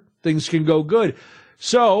year things can go good.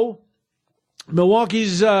 So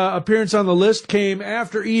Milwaukee's appearance on the list came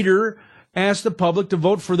after Eater asked the public to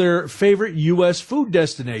vote for their favorite U.S. food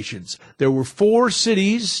destinations. There were 4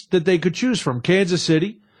 cities that they could choose from: Kansas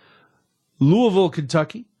City, Louisville,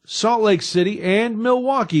 Kentucky, Salt Lake City, and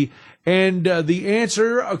Milwaukee. And the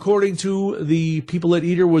answer, according to the people at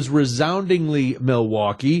Eater, was resoundingly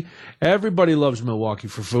Milwaukee. Everybody loves Milwaukee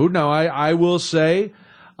for food. Now, I will say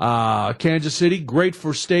Kansas City, great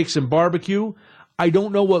for steaks and barbecue. I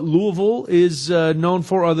don't know what Louisville is known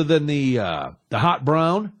for other than the hot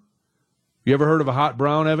brown. You ever heard of a hot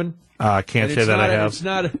brown, Evan? Can't say that I have.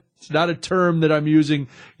 It's not a term that I'm using,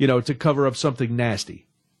 to cover up something nasty.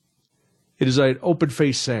 It is an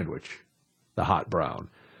open-faced sandwich, the hot brown.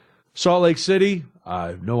 Salt Lake City, I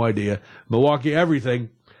have no idea. Milwaukee, everything.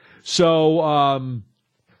 So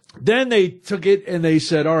then they took it and they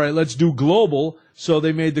said, all right, let's do global. So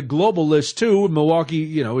they made the global list too.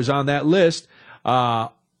 Milwaukee, is on that list.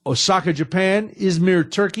 Osaka, Japan, Izmir,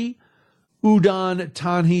 Turkey, Udon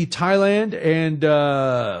Thani, Thailand, and,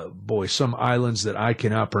 some islands that I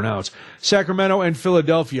cannot pronounce. Sacramento and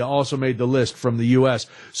Philadelphia also made the list from the U.S.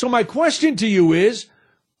 So my question to you is,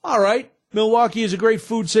 all right, Milwaukee is a great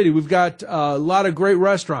food city. We've got a lot of great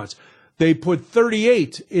restaurants. They put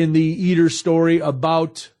 38 in the Eater story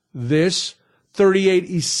about this, 38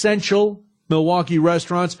 essential Milwaukee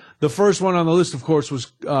restaurants. The first one on the list, of course,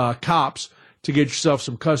 was Kopp's, to get yourself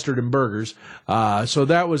some custard and burgers. So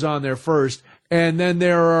that was on there first. And then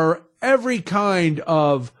there are every kind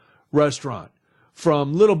of restaurant,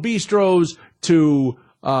 from little bistros to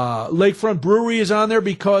Lakefront Brewery is on there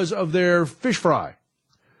because of their fish fry.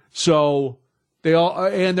 So they all,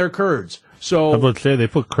 and their curds. So I would say they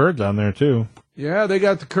put curds on there too. Yeah, they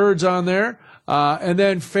got the curds on there. And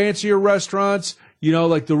then fancier restaurants,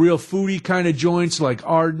 like the real foodie kind of joints like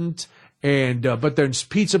Ardent. And but there's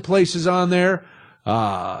pizza places on there.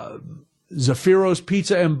 Zaffiro's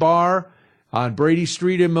Pizza and Bar on Brady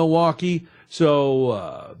Street in Milwaukee.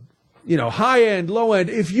 So high end, low end.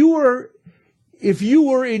 If you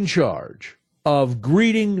were in charge of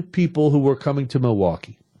greeting people who were coming to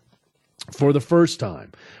Milwaukee, for the first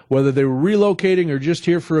time, whether they were relocating or just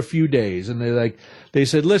here for a few days. And they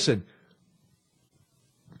said, listen,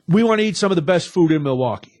 we want to eat some of the best food in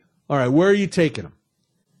Milwaukee. All right, where are you taking them?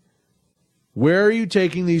 Where are you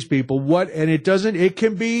taking these people? It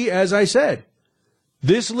can be, as I said,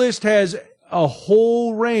 this list has a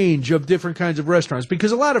whole range of different kinds of restaurants,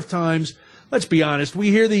 because a lot of times, let's be honest,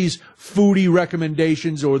 we hear these foodie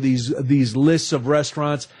recommendations or these lists of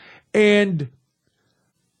restaurants, and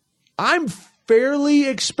I'm fairly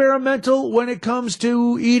experimental when it comes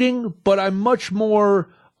to eating, but I'm much more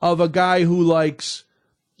of a guy who likes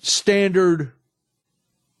standard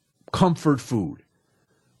comfort food.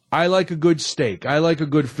 I like a good steak. I like a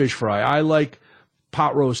good fish fry. I like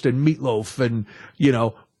pot roast and meatloaf and,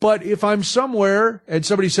 but if I'm somewhere and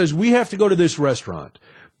somebody says, we have to go to this restaurant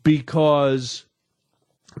because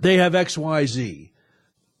they have XYZ,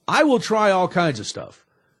 I will try all kinds of stuff.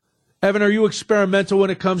 Evan, are you experimental when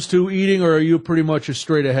it comes to eating, or are you pretty much a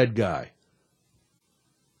straight-ahead guy?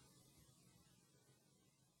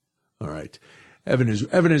 All right. Evan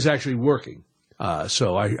is actually working,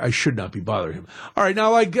 so I should not be bothering him. All right,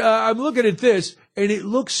 now I'm looking at this, and it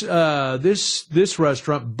looks this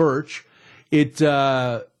restaurant, Birch, it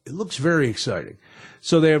looks very exciting.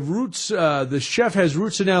 So they have roots. The chef has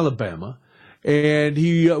roots in Alabama, and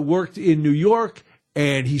he worked in New York,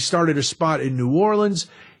 and he started a spot in New Orleans.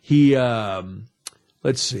 He,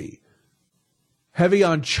 let's see, heavy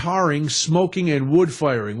on charring, smoking, and wood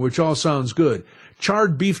firing, which all sounds good.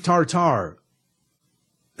 Charred beef tartare.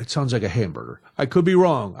 It sounds like a hamburger. I could be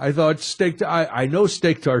wrong. I thought steak. I know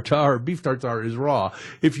steak tartare, beef tartare is raw.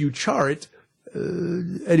 If you char it,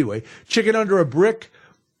 anyway, chicken under a brick,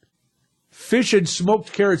 fish and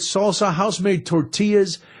smoked carrot salsa, house-made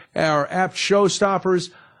tortillas are apt showstoppers.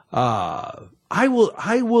 I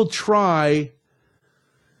will try.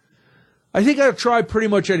 I think I've tried pretty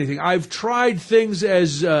much anything. I've tried things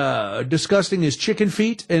as disgusting as chicken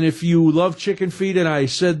feet, and if you love chicken feet and I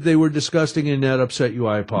said they were disgusting and that upset you,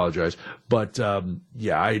 I apologize. But,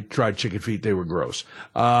 yeah, I tried chicken feet. They were gross.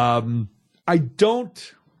 I've had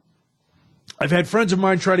friends of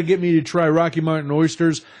mine try to get me to try Rocky Mountain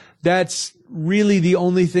oysters. That's really the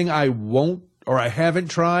only thing I won't or I haven't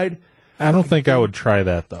tried. I don't think I would try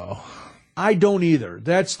that, though. I don't either.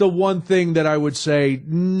 That's the one thing that I would say,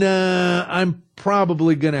 nah, I'm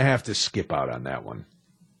probably going to have to skip out on that one.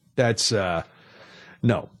 That's,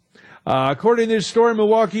 no. According to this story,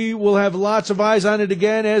 Milwaukee will have lots of eyes on it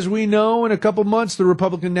again. As we know, in a couple months, the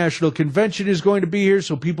Republican National Convention is going to be here,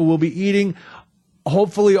 so people will be eating.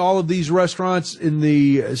 Hopefully all of these restaurants in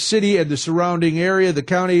the city and the surrounding area, the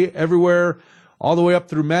county, everywhere, all the way up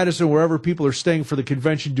through Madison, wherever people are staying for the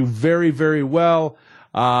convention, do very, very well.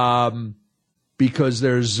 Because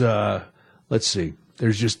there's, let's see,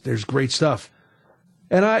 there's great stuff.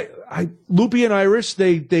 And Loopy and Iris,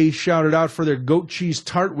 they shouted out for their goat cheese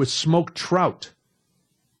tart with smoked trout.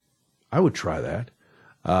 I would try that.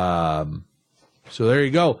 So there you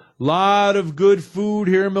go. A lot of good food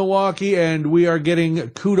here in Milwaukee, and we are getting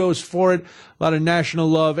kudos for it. A lot of national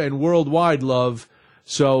love and worldwide love.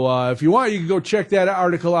 So if you want, you can go check that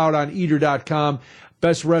article out on eater.com.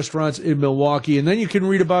 Best restaurants in Milwaukee. And then you can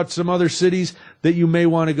read about some other cities that you may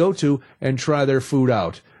want to go to and try their food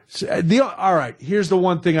out. All right, here's the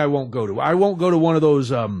one thing I won't go to. I won't go to one of those,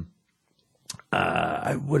 what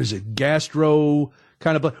is it, gastro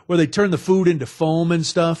kind of, where they turn the food into foam and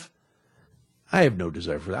stuff. I have no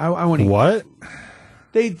desire for that. I want to eat. What?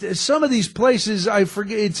 Some of these places, I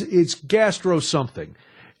forget, it's gastro something.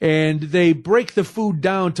 And they break the food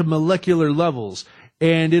down to molecular levels.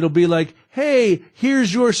 And it'll be like, hey,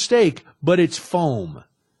 here's your steak, but it's foam.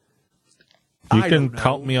 You can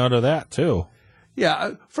count me out of that, too.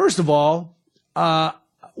 Yeah, first of all,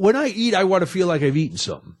 when I eat, I want to feel like I've eaten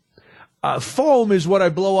something. Foam is what I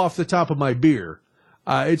blow off the top of my beer.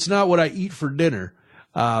 It's not what I eat for dinner.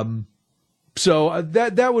 So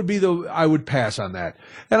that would be I would pass on that.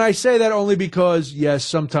 And I say that only because, yes,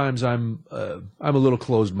 sometimes I'm a little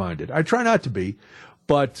closed-minded. I try not to be,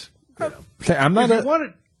 but... I'm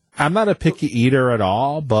not a picky eater at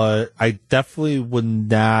all, but I definitely would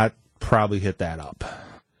not probably hit that up.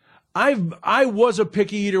 I was a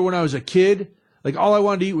picky eater when I was a kid. Like, all I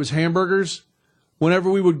wanted to eat was hamburgers. Whenever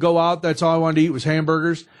we would go out, that's all I wanted to eat was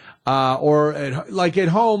hamburgers. Or at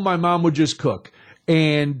home, my mom would just cook,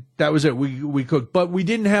 and that was it. We cooked, but we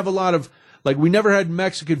didn't have a lot of, we never had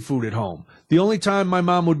Mexican food at home. The only time my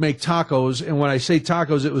mom would make tacos, and when I say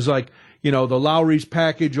tacos, it was the Lowry's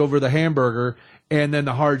package over the hamburger and then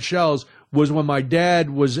the hard shells, was when my dad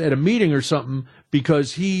was at a meeting or something,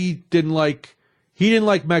 because he didn't like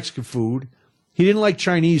Mexican food. He didn't like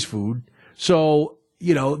Chinese food. So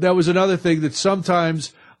that was another thing that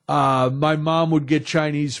sometimes my mom would get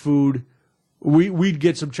Chinese food. We'd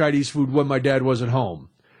get some Chinese food when my dad wasn't home.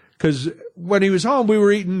 Because when he was home, we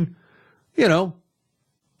were eating,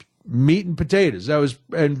 meat and potatoes.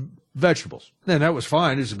 And vegetables. And that was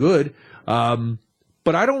fine. It's good.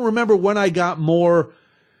 But I don't remember when I got more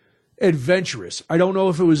adventurous. I don't know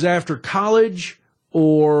if it was after college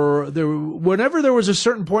or whenever there was a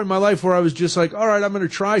certain point in my life where I was just like, all right, I'm going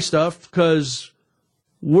to try stuff because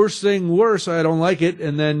worst thing worse, I don't like it.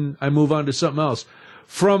 And then I move on to something else.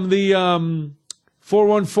 From the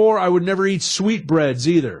 414, I would never eat sweetbreads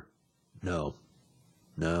either. No,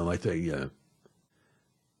 I think,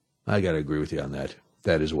 I got to agree with you on that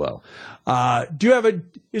as well.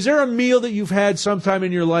 Is there a meal that you've had sometime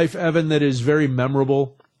in your life, Evan, that is very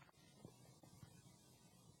memorable?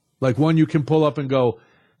 Like one you can pull up and go,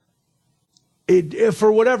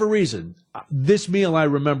 for whatever reason, this meal I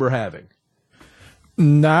remember having.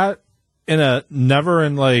 Never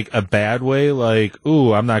in like a bad way, like,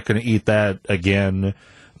 ooh, I'm not going to eat that again.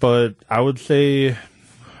 But I would say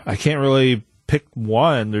I can't really pick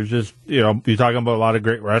one. There's just, you're talking about a lot of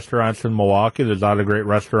great restaurants in Milwaukee. There's a lot of great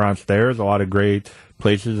restaurants there. There's a lot of great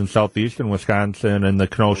places in southeastern Wisconsin and the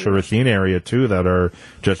Kenosha Racine area too that are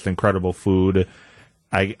just incredible food.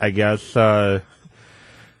 I guess I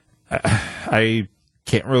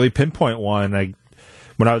can't really pinpoint one.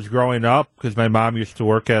 When I was growing up, because my mom used to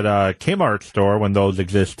work at a Kmart store when those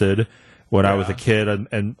existed, when I was a kid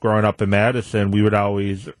and growing up in Madison, we would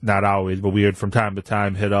not always, but we would from time to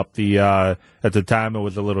time hit up at the time it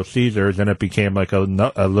was a Little Caesars, and it became like a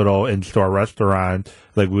little in-store restaurant.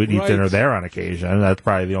 Like we'd eat dinner there on occasion. That's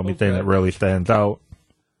probably the only thing that really stands out.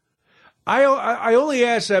 I only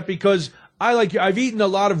ask that because I've eaten a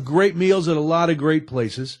lot of great meals at a lot of great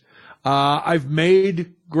places. I've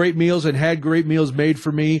made great meals and had great meals made for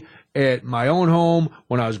me at my own home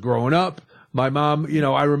when I was growing up. My mom,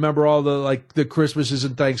 I remember all the Christmases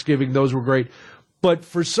and Thanksgiving. Those were great. But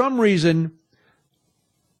for some reason,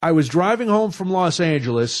 I was driving home from Los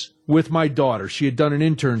Angeles with my daughter. She had done an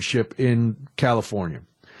internship in California.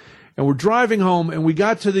 And we're driving home, and we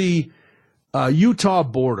got to the Utah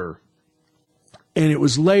border. And it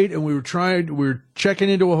was late, and we were checking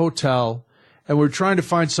into a hotel, and we were trying to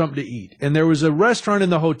find something to eat. And there was a restaurant in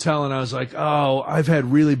the hotel, and I was like, oh, I've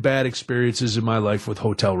had really bad experiences in my life with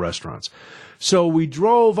hotel restaurants. So we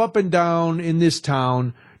drove up and down in this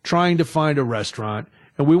town trying to find a restaurant,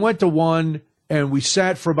 and we went to one, and we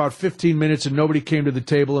sat for about 15 minutes, and nobody came to the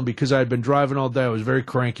table, and because I had been driving all day, I was very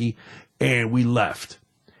cranky, and we left.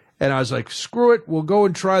 And I was like, screw it, we'll go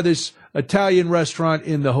and try this Italian restaurant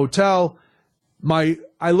in the hotel. I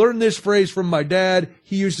learned this phrase from my dad.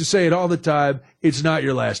 He used to say it all the time. It's not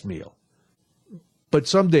your last meal. But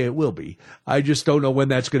someday it will be. I just don't know when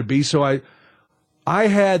that's going to be. So I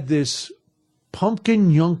had this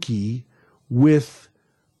pumpkin gnocchi with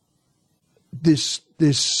this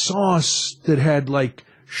sauce that had like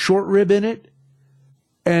short rib in it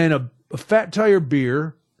and a Fat Tire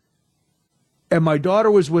beer. And my daughter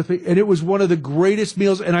was with me, and it was one of the greatest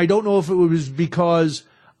meals. And I don't know if it was because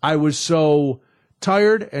I was so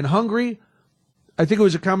tired and hungry. I think it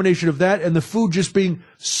was a combination of that and the food just being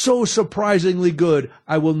so surprisingly good.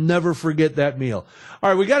 I will never forget that meal.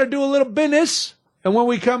 All right, we got to do a little business, and when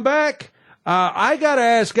we come back, I got to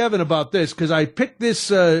ask Evan about this because I picked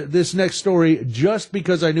this next story just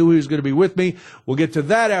because I knew he was going to be with me. We'll get to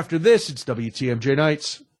that after this. It's WTMJ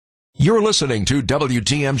Nights. You're listening to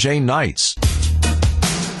WTMJ Nights.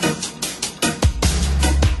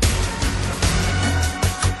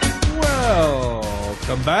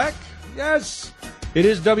 Welcome back. Yes, it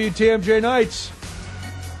is WTMJ Nights.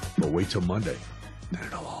 But wait till Monday. Then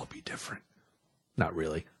it'll all be different. Not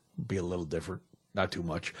really. It'll be a little different. Not too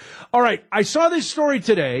much. All right. I saw this story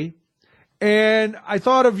today, and I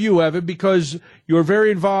thought of you, Evan, because you're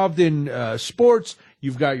very involved in sports.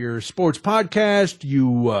 You've got your sports podcast.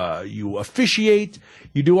 You officiate.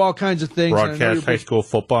 You do all kinds of things. Broadcast high school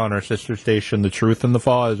football on our sister station, The Truth in the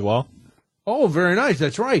Fall, as well. Oh, very nice.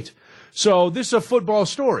 That's right. So this is a football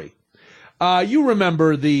story. You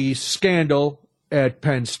remember the scandal at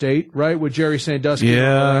Penn State, right, with Jerry Sandusky?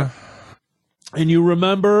 Yeah. And you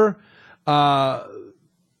remember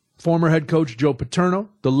former head coach Joe Paterno,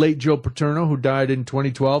 the late Joe Paterno, who died in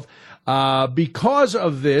 2012. Because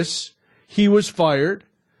of this, he was fired.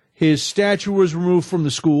 His statue was removed from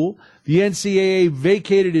the school. The NCAA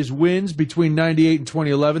vacated his wins between 98 and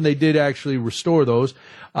 2011. They did actually restore those.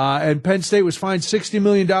 And Penn State was fined $60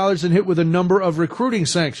 million and hit with a number of recruiting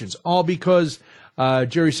sanctions, all because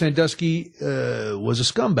Jerry Sandusky was a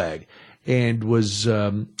scumbag and was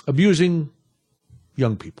abusing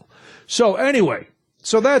young people. So anyway,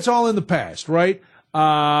 so that's all in the past, right?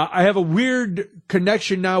 I have a weird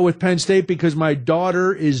connection now with Penn State because my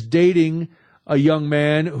daughter is dating a young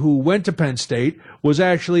man who went to Penn State, was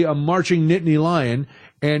actually a marching Nittany Lion,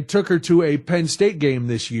 and took her to a Penn State game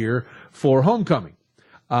this year for homecoming.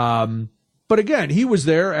 But again, he was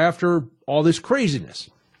there after all this craziness.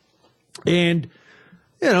 And,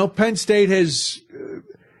 Penn State has,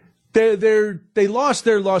 they lost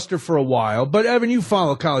their luster for a while. But Evan, you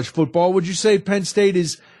follow college football. Would you say Penn State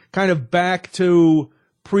is kind of back to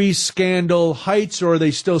pre-scandal heights, or are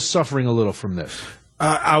they still suffering a little from this?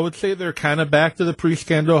 I would say they're kind of back to the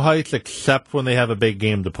pre-scandal heights, except when they have a big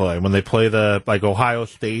game to play. When they play Ohio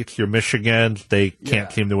State's, your Michigans, they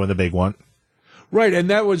can't seem to win the big one. Right, and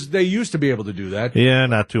they used to be able to do that. Yeah,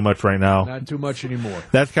 not too much right now. Not too much anymore.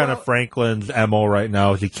 That's kind of Franklin's MO right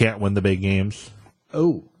now, is he can't win the big games.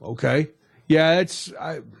 Oh, okay. Yeah,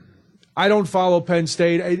 I don't follow Penn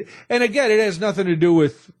State. And again, it has nothing to do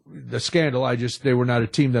with the scandal. They were not a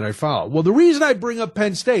team that I follow. Well, the reason I bring up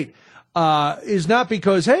Penn State is not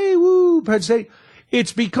because, hey, woo, Penn State.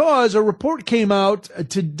 It's because a report came out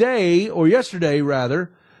today, or yesterday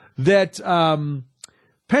rather, that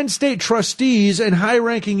Penn State trustees and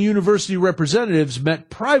high-ranking university representatives met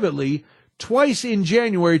privately twice in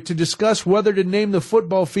January to discuss whether to name the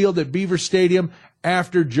football field at Beaver Stadium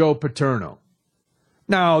after Joe Paterno.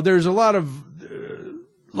 Now, there's a lot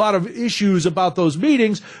of issues about those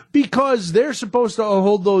meetings because they're supposed to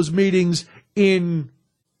hold those meetings in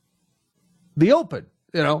the open,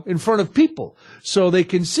 in front of people so they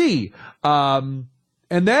can see. And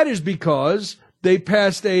that is because they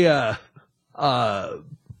passed a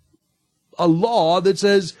law that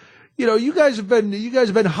says, you guys have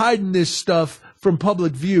been hiding this stuff from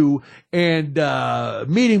public view and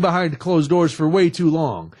meeting behind closed doors for way too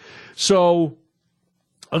long. So,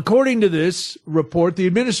 according to this report, the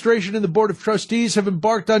administration and the Board of Trustees have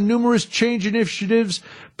embarked on numerous change initiatives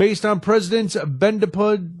based on President Bendaputi's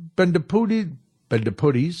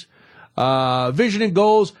vision and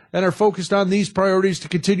goals, and are focused on these priorities to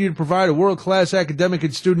continue to provide a world-class academic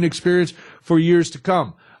and student experience for years to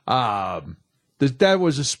come. That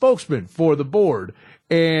was a spokesman for the board,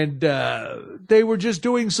 and they were just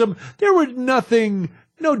doing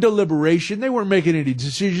no deliberation. They weren't making any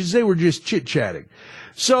decisions. They were just chit-chatting.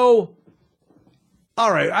 So,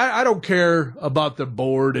 all right, I don't care about the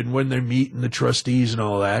board and when they meet and the trustees and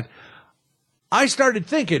all that. I started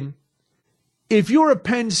thinking, if you're a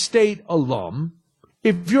Penn State alum,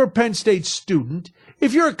 if you're a Penn State student,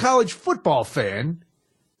 if you're a college football fan,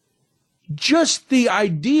 just the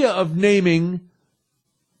idea of naming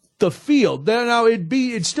the field, now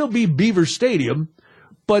it'd still be Beaver Stadium,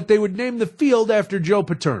 but they would name the field after Joe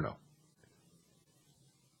Paterno.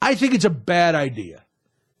 I think it's a bad idea.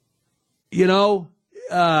 He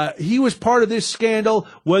was part of this scandal,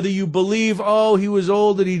 whether you believe, he was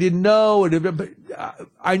old and he didn't know.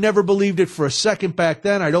 I never believed it for a second back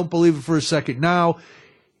then. I don't believe it for a second now.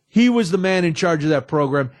 He was the man in charge of that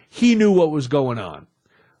program. He knew what was going on.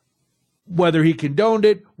 Whether he condoned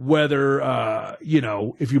it, whether,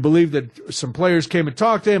 if you believe that some players came and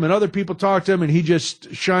talked to him and other people talked to him and he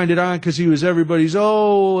just shined it on because he was he's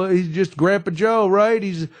just Grandpa Joe, right?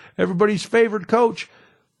 He's everybody's favorite coach.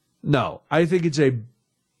 No, I think it's a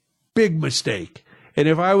big mistake. And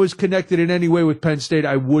if I was connected in any way with Penn State,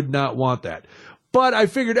 I would not want that. But I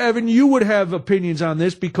figured, Evan, you would have opinions on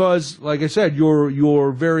this because, like I said,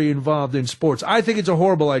 you're very involved in sports. I think it's a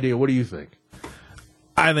horrible idea. What do you think?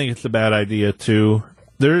 I think it's a bad idea, too.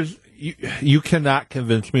 You cannot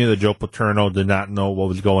convince me that Joe Paterno did not know what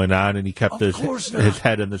was going on and he kept his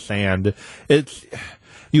head in the sand.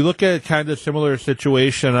 You look at kind of similar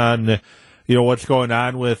situation on what's going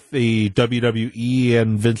on with the WWE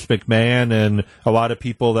and Vince McMahon and a lot of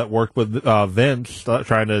people that worked with Vince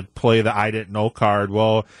trying to play the I didn't know card.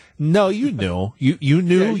 Well, no, you knew. You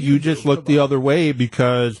knew. You just looked the other way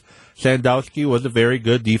because Sandowski was a very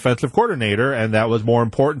good defensive coordinator, and that was more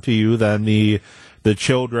important to you than the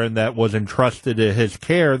children that was entrusted to his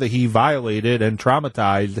care that he violated and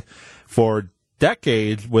traumatized for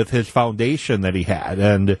decades with his foundation that he had.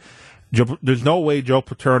 And there's no way Joe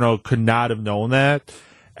Paterno could not have known that.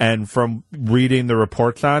 And from reading the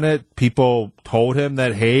reports on it, people told him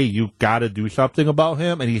that, hey, you got to do something about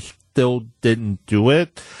him, and he still didn't do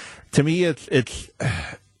it. To me,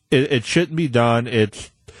 it shouldn't be done.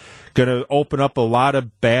 It's going to open up a lot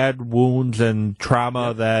of bad wounds and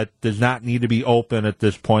trauma that does not need to be open at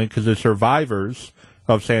this point because the survivors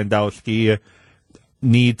of Sandowski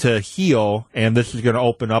need to heal, and this is going to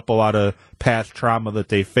open up a lot of past trauma that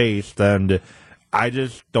they faced, and I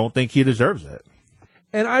just don't think he deserves it.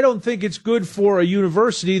 And I don't think it's good for a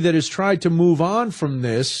university that has tried to move on from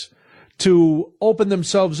this to open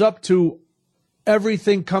themselves up to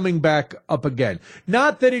everything coming back up again.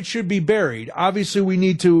 Not that it should be buried. Obviously, we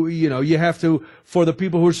need to, you have to, for the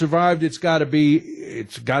people who survived, it's got to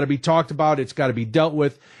be talked about. It's got to be dealt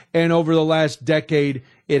with. And over the last decade,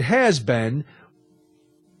 it has been.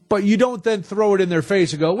 But you don't then throw it in their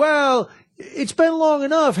face and go, well, it's been long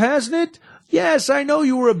enough, hasn't it? Yes, I know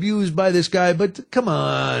you were abused by this guy, but come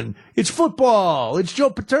on. It's football. It's Joe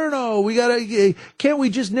Paterno. Can't we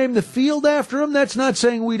just name the field after him? That's not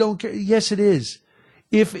saying we don't care. Yes, it is.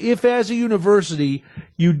 If as a university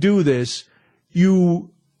you do this,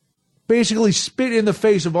 you basically spit in the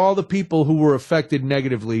face of all the people who were affected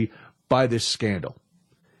negatively by this scandal.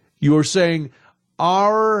 You are saying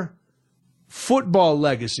our football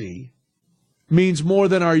legacy means more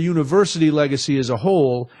than our university legacy as a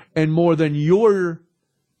whole, and more than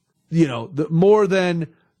more than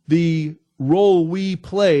the role we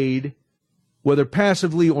played, whether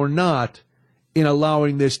passively or not, in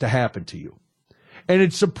allowing this to happen to you. And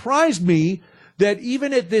it surprised me that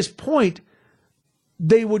even at this point,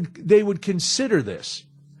 they would consider this.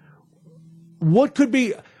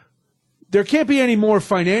 There can't be any more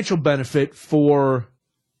financial benefit for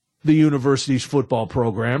the university's football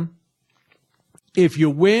program. If you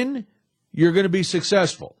win, you're going to be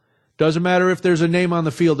successful. Doesn't matter if there's a name on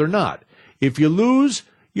the field or not. If you lose,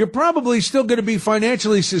 you're probably still going to be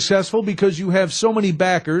financially successful because you have so many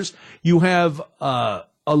backers. You have a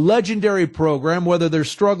legendary program, whether they're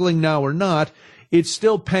struggling now or not. It's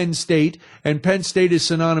still Penn State, and Penn State is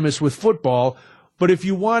synonymous with football. But if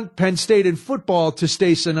you want Penn State and football to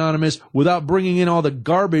stay synonymous without bringing in all the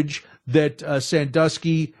garbage that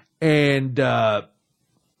Sandusky and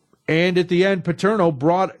at the end Paterno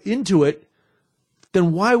brought into it,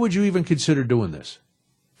 then why would you even consider doing this?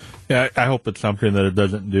 Yeah, I hope it's something that it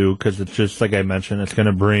doesn't do, because it's just, like I mentioned, it's going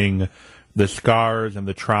to bring the scars and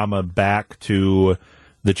the trauma back to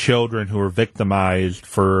the children who were victimized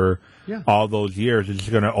for all those years. It's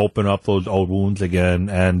just going to open up those old wounds again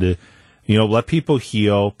and, let people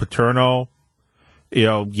heal. Paterno, he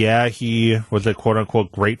was a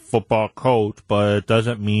quote-unquote great football coach, but it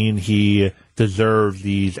doesn't mean he deserves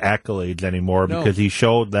these accolades anymore, because he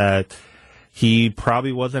showed that he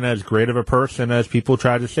probably wasn't as great of a person as people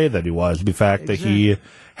tried to say that he was. The fact that he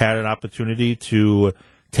had an opportunity to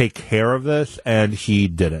take care of this, and he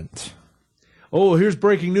didn't. Oh, here's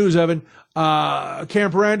breaking news, Evan.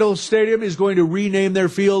 Camp Randall Stadium is going to rename their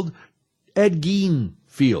field Ed Gein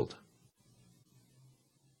Field.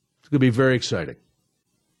 It's going to be very exciting.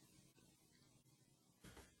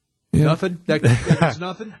 Yeah. Nothing? That's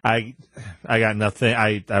nothing? I got nothing.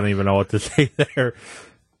 I don't even know what to say there.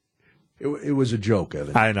 It was a joke,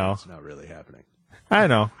 Evan. I know. It's not really happening. I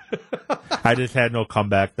know. I just had no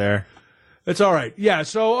comeback there. It's all right. Yeah,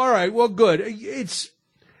 so, all right, well, good.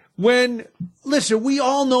 Listen, we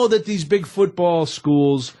all know that these big football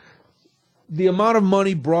schools, the amount of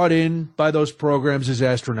money brought in by those programs is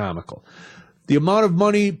astronomical. The amount of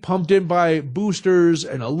money pumped in by boosters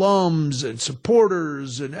and alums and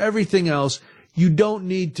supporters and everything else, you don't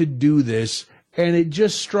need to do this. And it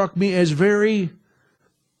just struck me as very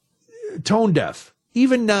tone deaf,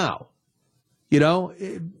 even now.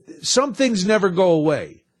 Some things never go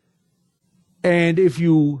away. And if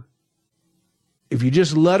you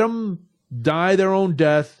just let them die their own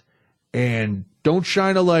death and don't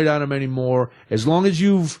shine a light on them anymore, as long as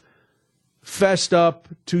you've fessed up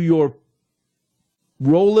to your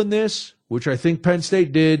role in this, which I think Penn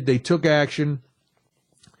State did, they took action.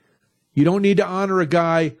 You don't need to honor a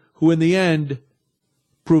guy who in the end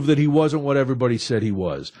proved that he wasn't what everybody said he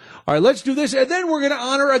was. All right, let's do this, and then we're going to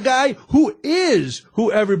honor a guy who is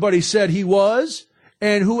who everybody said he was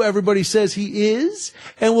and who everybody says he is,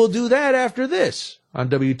 and we'll do that after this on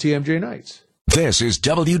WTMJ Nights. This is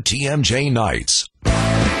WTMJ Nights.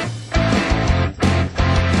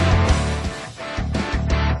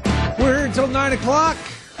 We're here until 9 o'clock.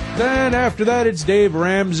 Then after that, it's Dave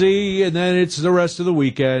Ramsey, and then it's the rest of the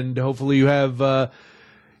weekend. Hopefully you have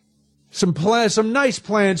some nice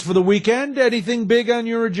plans for the weekend. Anything big on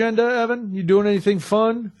your agenda, Evan? You doing anything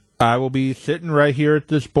fun? I will be sitting right here at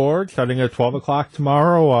this board starting at 12 o'clock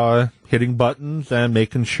tomorrow, hitting buttons and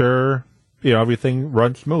making sure everything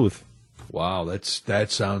runs smooth. Wow,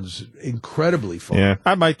 that sounds incredibly fun. Yeah,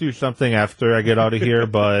 I might do something after I get out of here,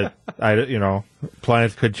 but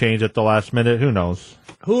plans could change at the last minute. Who knows?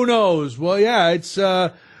 Who knows? Well, yeah, it's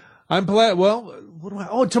I'm planning.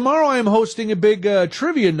 Well, tomorrow I am hosting a big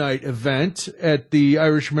trivia night event at the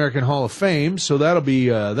Irish American Hall of Fame, so that'll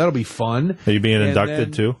be fun. Are you being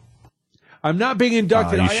inducted too? I'm not being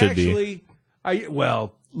inducted. You should be.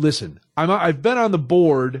 Well, listen, I've been on the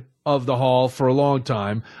board of the hall for a long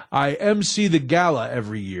time. I MC the gala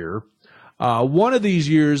every year. One of these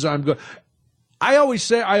years, I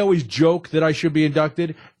always joke that I should be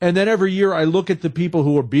inducted, and then every year I look at the people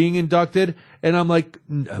who are being inducted, and I'm like,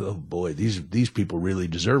 oh boy, these people really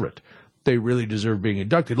deserve it. They really deserve being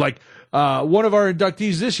inducted. Like one of our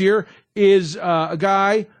inductees this year is a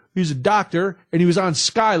guy who's a doctor, and he was on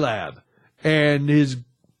Skylab, and his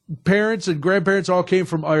parents and grandparents all came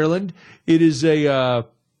from Ireland. It is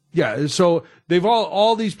so they've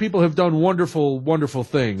all these people have done wonderful, wonderful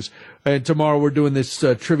things. And tomorrow we're doing this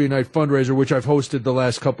trivia night fundraiser, which I've hosted the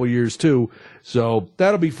last couple of years too. So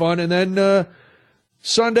that'll be fun. And then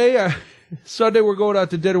Sunday we're going out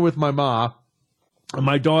to dinner with my ma.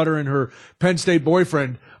 My daughter and her Penn State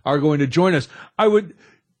boyfriend are going to join us.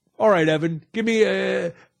 All right, Evan, give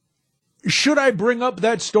me should I bring up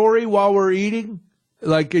that story while we're eating?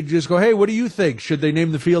 Like, just go, hey, what do you think? Should they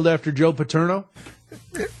name the field after Joe Paterno?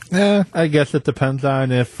 I guess it depends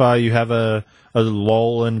on if you have a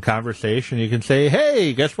lull in conversation. You can say,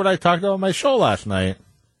 hey, guess what I talked about on my show last night?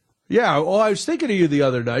 Yeah, well, I was thinking of you the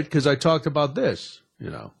other night because I talked about this,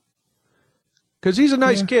 Because he's a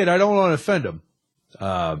nice kid. I don't want to offend him.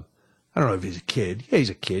 I don't know if he's a kid. Yeah, he's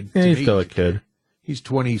a kid. Yeah, he's still a kid. He's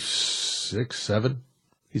 26, 7.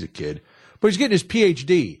 He's a kid. But he's getting his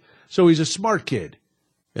PhD, so he's a smart kid.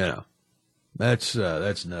 That's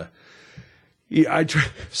not. Yeah,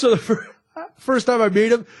 so the first time I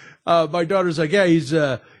meet him, my daughter's like, yeah, he's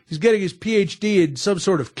getting his PhD in some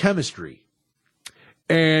sort of chemistry.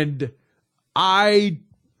 And I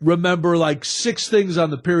remember like 6 things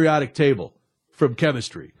on the periodic table from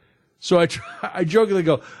chemistry. So I jokingly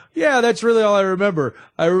go, yeah, that's really all I remember.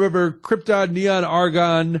 I remember krypton, neon,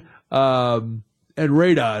 argon, and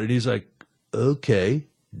radon. And he's like, okay,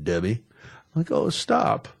 dummy. I'm like, oh,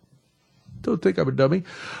 stop. Don't think I'm a dummy.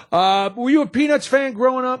 Were you a Peanuts fan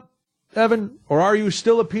growing up, Evan? Or are you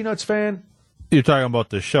still a Peanuts fan? You're talking about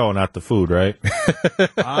the show, not the food, right?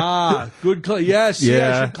 Good. Yes.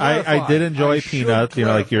 Yeah, I did enjoy Peanuts.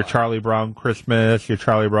 Like your Charlie Brown Christmas, your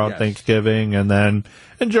Charlie Brown Thanksgiving, and then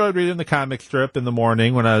enjoyed reading the comic strip in the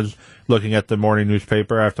morning when I was looking at the morning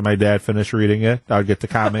newspaper after my dad finished reading it. I would get the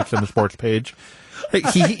comics and the sports page.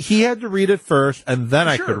 He had to read it first, and then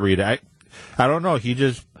I could read it. I don't know. He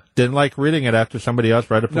just didn't like reading it after somebody else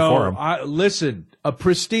read it before him. Listen, a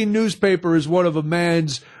pristine newspaper is one of a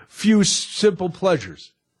man's few simple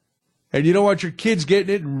pleasures. And you don't want your kids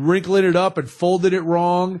getting it and wrinkling it up and folding it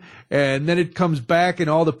wrong, and then it comes back and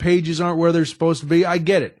all the pages aren't where they're supposed to be. I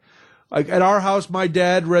get it. Like at our house, my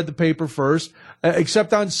dad read the paper first,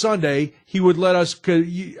 except on Sunday, he would let us,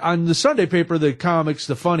 on the Sunday paper, the comics,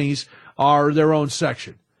 the funnies, are their own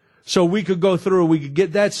section. So we could go through, we could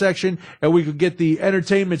get that section, and we could get the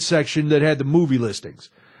entertainment section that had the movie listings.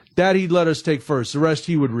 That he'd let us take first. The rest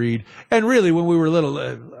he would read. And really, when we were little,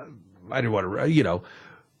 I didn't want to,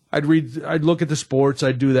 I'd look at the sports,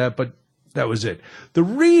 I'd do that, but that was it. The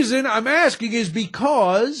reason I'm asking is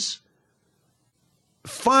because,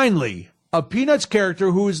 finally, a Peanuts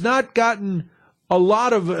character who has not gotten a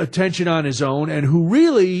lot of attention on his own and who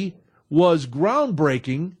really was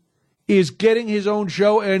groundbreaking is getting his own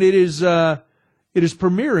show, and it is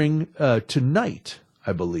premiering tonight,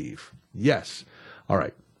 I believe. Yes. All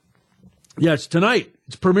right. Yes, tonight.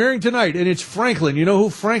 It's premiering tonight, and it's Franklin. You know who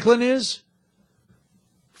Franklin is?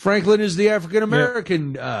 Franklin is the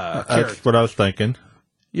African-American character. That's what I was thinking.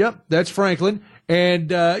 Yep, that's Franklin. And,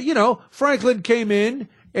 Franklin came in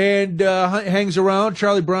and hangs around.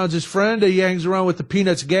 Charlie Brown's his friend. He hangs around with the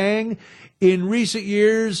Peanuts gang. In recent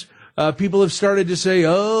years, people have started to say,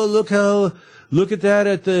 oh, look at that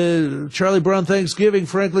at the Charlie Brown Thanksgiving.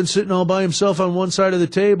 Franklin sitting all by himself on one side of the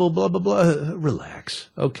table, blah, blah, blah. Relax,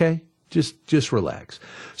 okay? Just relax.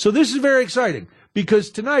 So this is very exciting because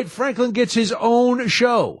tonight Franklin gets his own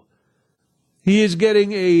show. He is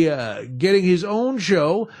getting his own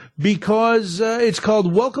show because it's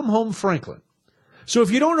called Welcome Home Franklin. So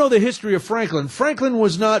if you don't know the history of Franklin, Franklin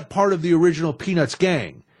was not part of the original Peanuts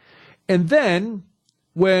gang. And then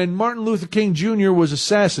when Martin Luther King Jr. was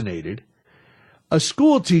assassinated, a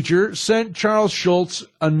school teacher sent Charles Schulz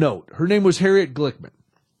a note. Her name was Harriet Glickman.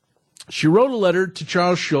 She wrote a letter to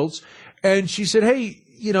Charles Schulz, and she said, hey,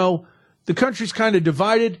 the country's kind of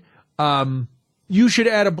divided. You should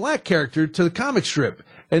add a black character to the comic strip.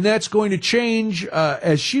 And that's going to change,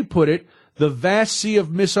 as she put it, the vast sea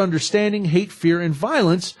of misunderstanding, hate, fear, and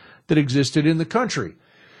violence that existed in the country.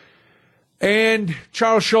 And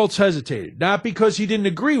Charles Schulz hesitated, not because he didn't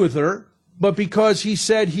agree with her, but because he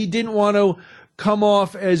said he didn't want to come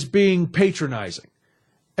off as being patronizing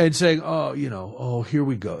and saying, here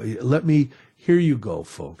we go. here you go,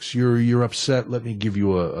 folks. You're upset. Let me give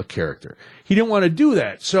you a character. He didn't want to do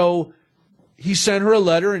that. So he sent her a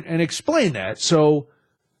letter and explained that. So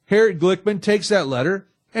Harriet Glickman takes that letter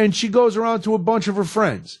and she goes around to a bunch of her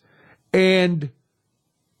friends. And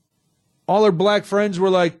all her black friends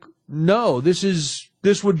were like, no,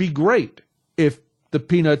 this would be great if the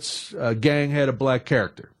Peanuts gang had a black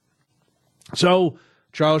character. So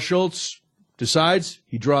Charles Schulz decides,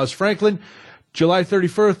 he draws Franklin. July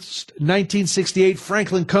 31st, 1968,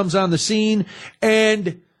 Franklin comes on the scene,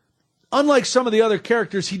 and unlike some of the other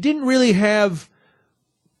characters, he didn't really have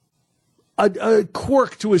a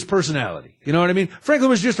quirk to his personality. You know what I mean? Franklin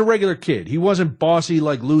was just a regular kid. He wasn't bossy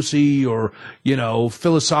like Lucy or,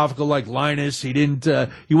 philosophical like Linus. He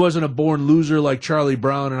wasn't a born loser like Charlie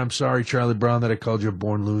Brown, and I'm sorry, Charlie Brown, that I called you a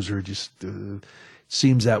born loser. Just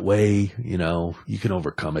seems that way, you can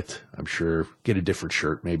overcome it, I'm sure. Get a different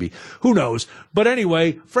shirt, maybe. Who knows? But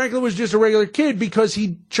anyway, Franklin was just a regular kid because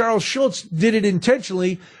Charles Schulz did it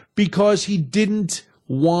intentionally because he didn't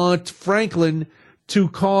want Franklin to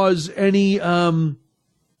cause any,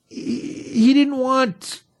 he didn't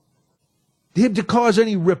want him to cause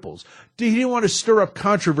any ripples. He didn't want to stir up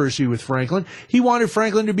controversy with Franklin. He wanted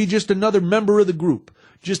Franklin to be just another member of the group,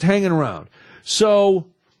 just hanging around. So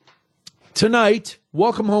tonight,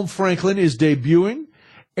 Welcome Home Franklin is debuting,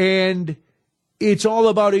 and it's all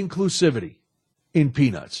about inclusivity in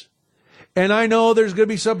Peanuts. And I know there's going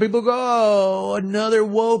to be some people who go, oh, another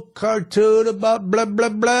woke cartoon about blah, blah,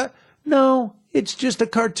 blah. No, it's just a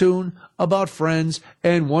cartoon about friends,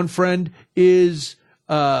 and one friend is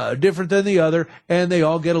different than the other, and they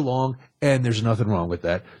all get along, and there's nothing wrong with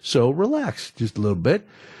that. So relax just a little bit.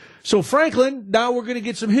 So Franklin, now we're going to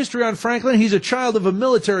get some history on Franklin. He's a child of a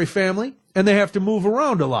military family, and they have to move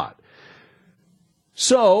around a lot.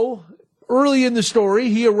 So early in the story,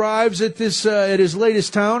 he arrives at his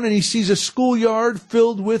latest town, and he sees a schoolyard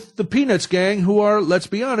filled with the Peanuts gang, who are, let's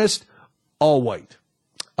be honest, all white.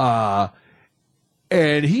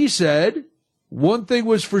 And he said, one thing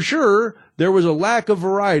was for sure, there was a lack of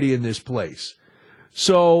variety in this place.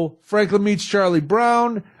 So Franklin meets Charlie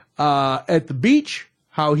Brown at the beach,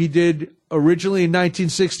 how he did originally in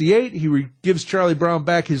 1968. He gives Charlie Brown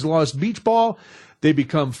back his lost beach ball. They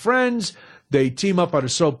become friends. They team up on a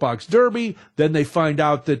soapbox derby. Then they find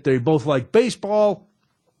out that they both like baseball.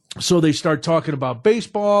 So they start talking about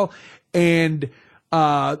baseball. And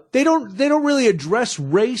they don't really address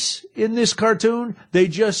race in this cartoon. They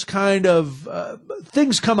just kind of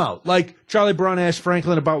things come out. Like Charlie Brown asks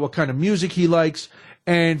Franklin about what kind of music he likes,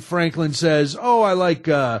 and Franklin says, "Oh, I like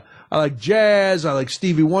jazz. I like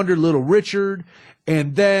Stevie Wonder, Little Richard."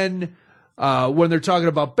 And then when they're talking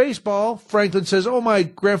about baseball, Franklin says, "Oh, my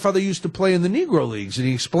grandfather used to play in the Negro Leagues," and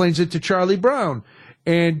he explains it to Charlie Brown.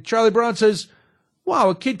 And Charlie Brown says, "Wow,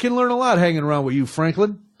 a kid can learn a lot hanging around with you,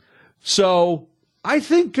 Franklin." So I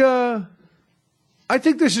think this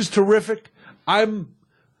is terrific.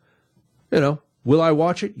 Will I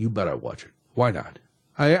watch it? You bet I watch it. Why not?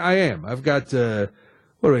 I am. I've got, what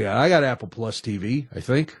do we got? I got Apple Plus TV, I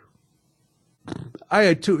think. I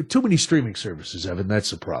had too many streaming services, Evan.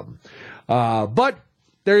 That's the problem. But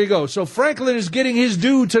there you go. So Franklin is getting his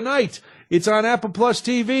due tonight. It's on Apple Plus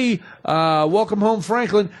TV. Welcome Home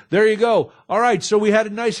Franklin. There you go. All right. So we had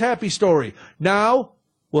a nice, happy story. Now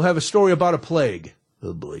we'll have a story about a plague.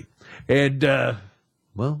 Oh, boy. And,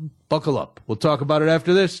 buckle up. We'll talk about it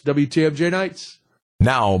after this. WTMJ Nights.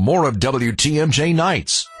 Now, more of WTMJ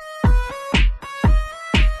Nights.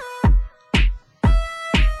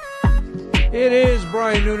 It is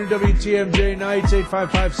Brian Noonan, WTMJ Nights.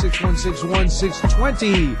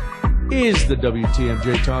 855-616-1620 is the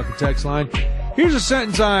WTMJ talk and text line. Here's a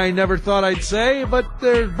sentence I never thought I'd say, but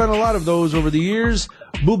there's been a lot of those over the years.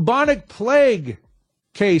 Bubonic plague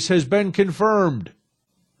case has been confirmed.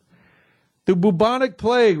 The bubonic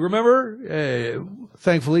plague, remember?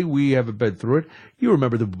 Thankfully, we haven't been through it. You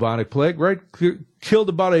remember the bubonic plague, right? Killed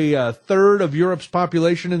about a third of Europe's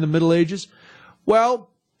population in the Middle Ages. Well,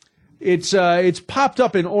 it's popped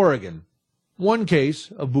up in Oregon. One case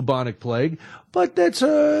of bubonic plague, but that's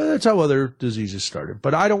how other diseases started.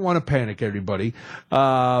 But I don't want to panic everybody.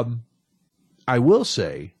 I will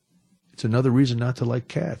say it's another reason not to like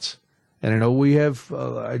cats. And I know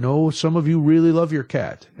I know some of you really love your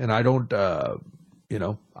cat, and I don't, I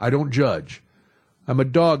don't judge. I'm a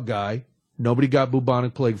dog guy. Nobody got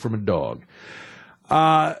bubonic plague from a dog.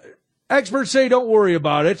 Experts say don't worry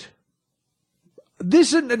about it.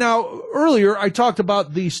 Now, earlier I talked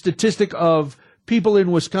about the statistic of people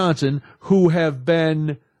in Wisconsin who have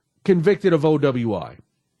been convicted of OWI.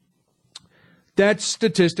 That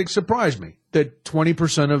statistic surprised me, that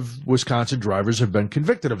 20% of Wisconsin drivers have been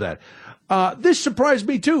convicted of that. This surprised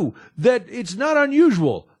me, too, that it's not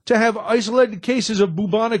unusual to have isolated cases of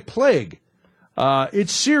bubonic plague.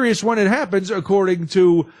 It's serious when it happens, according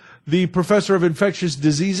to the professor of infectious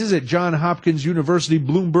diseases at Johns Hopkins University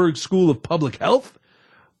Bloomberg School of Public Health.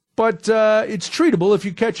 But it's treatable if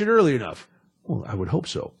you catch it early enough. Well, I would hope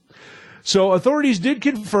so. So authorities did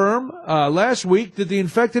confirm last week that the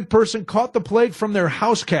infected person caught the plague from their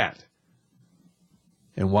house cat.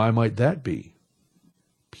 And why might that be?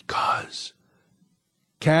 Because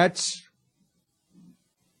cats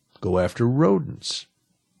go after rodents.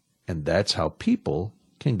 And that's how people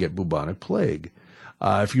can get bubonic plague.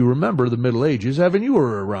 If you remember the Middle Ages, Evan, you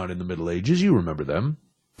were around in the Middle Ages. You remember them.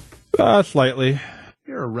 Slightly.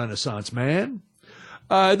 You're a Renaissance man.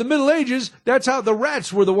 The Middle Ages, that's how the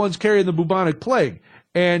rats were the ones carrying the bubonic plague.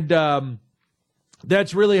 And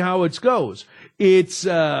that's really how it goes. It's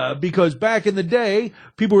because back in the day,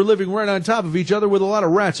 people were living right on top of each other with a lot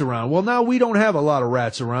of rats around. Well, now we don't have a lot of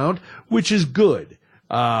rats around, which is good.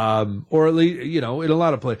 Or at least, in a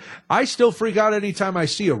lot of places. I still freak out anytime I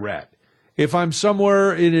see a rat. If I'm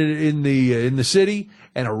somewhere in the city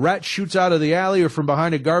and a rat shoots out of the alley or from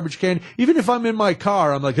behind a garbage can, even if I'm in my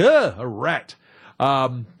car, I'm like, a rat.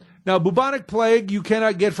 Now, bubonic plague you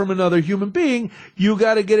cannot get from another human being. You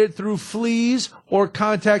got to get it through fleas or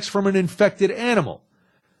contacts from an infected animal.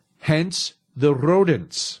 Hence, the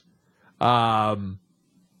rodents. So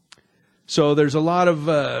there's a lot of,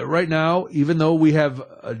 right now, even though we have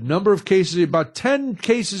a number of cases, about 10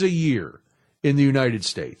 cases a year in the United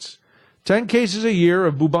States. 10 cases a year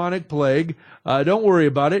of bubonic plague. Don't worry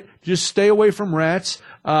about it. Just stay away from rats.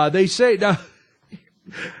 They say, now,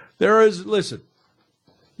 listen.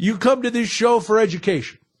 You come to this show for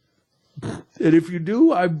education. And if you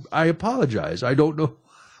do, I apologize. I don't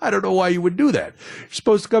know why you would do that. You're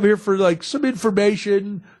supposed to come here for like some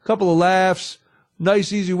information, a couple of laughs,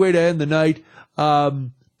 nice, easy way to end the night.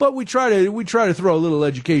 But we try to throw a little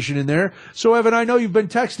education in there. So, Evan, I know you've been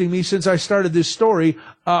texting me since I started this story.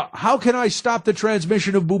 How can I stop the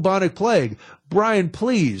transmission of bubonic plague? Brian,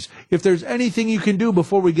 please, if there's anything you can do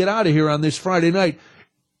before we get out of here on this Friday night,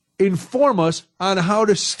 inform us on how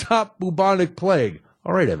to stop bubonic plague.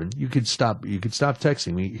 All right, Evan, you can stop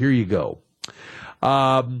texting me. Here you go.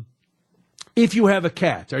 If you have a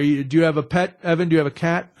cat, do you have a pet, Evan? Do you have a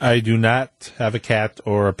cat? I do not have a cat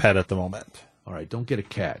or a pet at the moment. All right, don't get a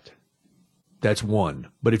cat. That's one.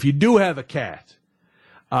 But if you do have a cat,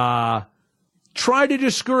 try to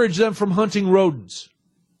discourage them from hunting rodents.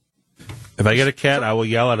 If I get a cat, I will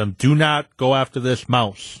yell at them, do not go after this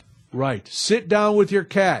mouse. Right. Sit down with your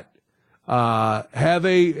cat.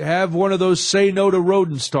 Have one of those say no to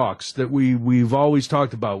rodents talks that we've always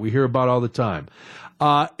talked about. We hear about all the time.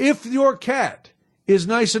 If your cat is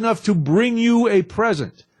nice enough to bring you a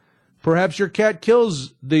present, perhaps your cat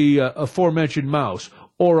kills the aforementioned mouse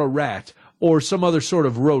or a rat or some other sort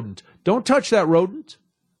of rodent. Don't touch that rodent.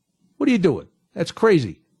 What are you doing? That's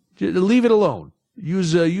crazy. Leave it alone.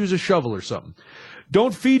 Use a shovel or something.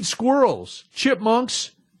 Don't feed squirrels,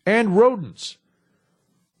 chipmunks, and rodents.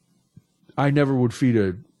 I never would feed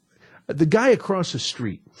the guy across the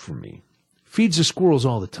street from me feeds the squirrels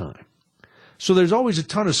all the time. So there's always a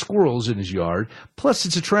ton of squirrels in his yard, plus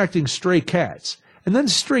it's attracting stray cats. And then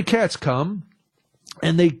stray cats come,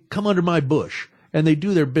 and they come under my bush, and they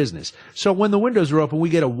do their business. So when the windows are open, we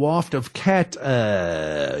get a waft of cat,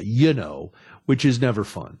 which is never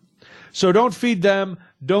fun. So don't feed them.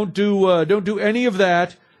 Don't do any of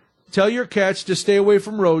that. Tell your cats to stay away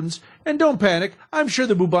from rodents, and don't panic. I'm sure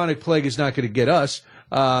the bubonic plague is not going to get us.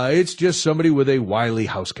 It's just somebody with a wily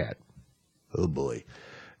house cat. Oh boy,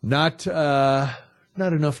 not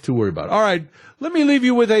enough to worry about. All right, let me leave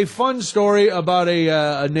you with a fun story about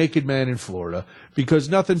a naked man in Florida, because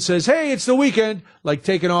nothing says, "Hey, it's the weekend," like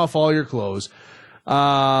taking off all your clothes.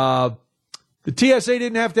 The TSA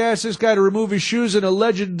didn't have to ask this guy to remove his shoes. An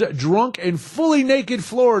alleged drunk and fully naked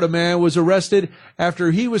Florida man was arrested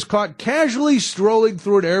after he was caught casually strolling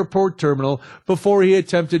through an airport terminal before he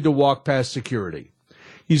attempted to walk past security.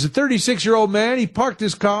 He's a 36-year-old man. He parked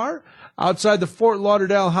his car outside the Fort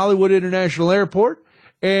Lauderdale Hollywood International Airport,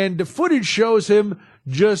 and the footage shows him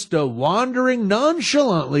just wandering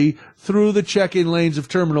nonchalantly through the check-in lanes of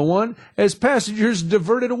Terminal 1 as passengers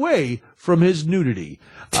diverted away from his nudity.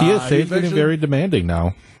 TSA is getting very demanding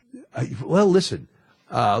now. Well, listen,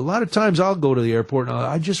 a lot of times I'll go to the airport and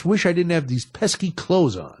I just wish I didn't have these pesky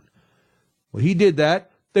clothes on. Well, he did that.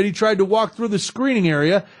 Then he tried to walk through the screening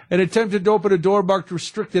area and attempted to open a door marked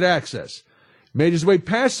restricted access. made his way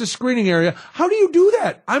past the screening area. How do you do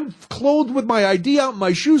that? I'm clothed with my ID out,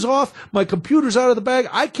 my shoes off, my computer's out of the bag.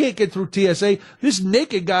 I can't get through TSA. This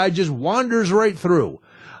naked guy just wanders right through.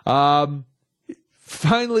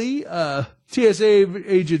 Finally, TSA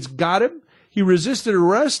agents got him. He resisted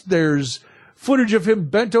arrest. There's footage of him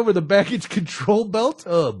bent over the baggage control belt.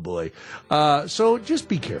 Oh, boy. So just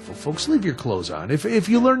be careful, folks. Leave your clothes on. If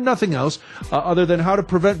you learn nothing else other than how to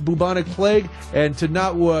prevent bubonic plague and to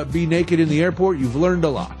not be naked in the airport, you've learned a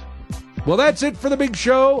lot. Well, that's it for the big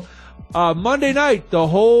show. Monday night, the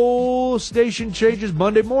whole station changes.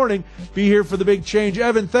 Monday morning, be here for the big change.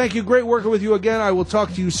 Evan, thank you. Great working with you again. I will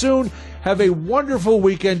talk to you soon. Have a wonderful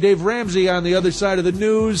weekend. Dave Ramsey on the other side of the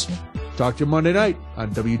news. Talk to you Monday night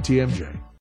on WTMJ.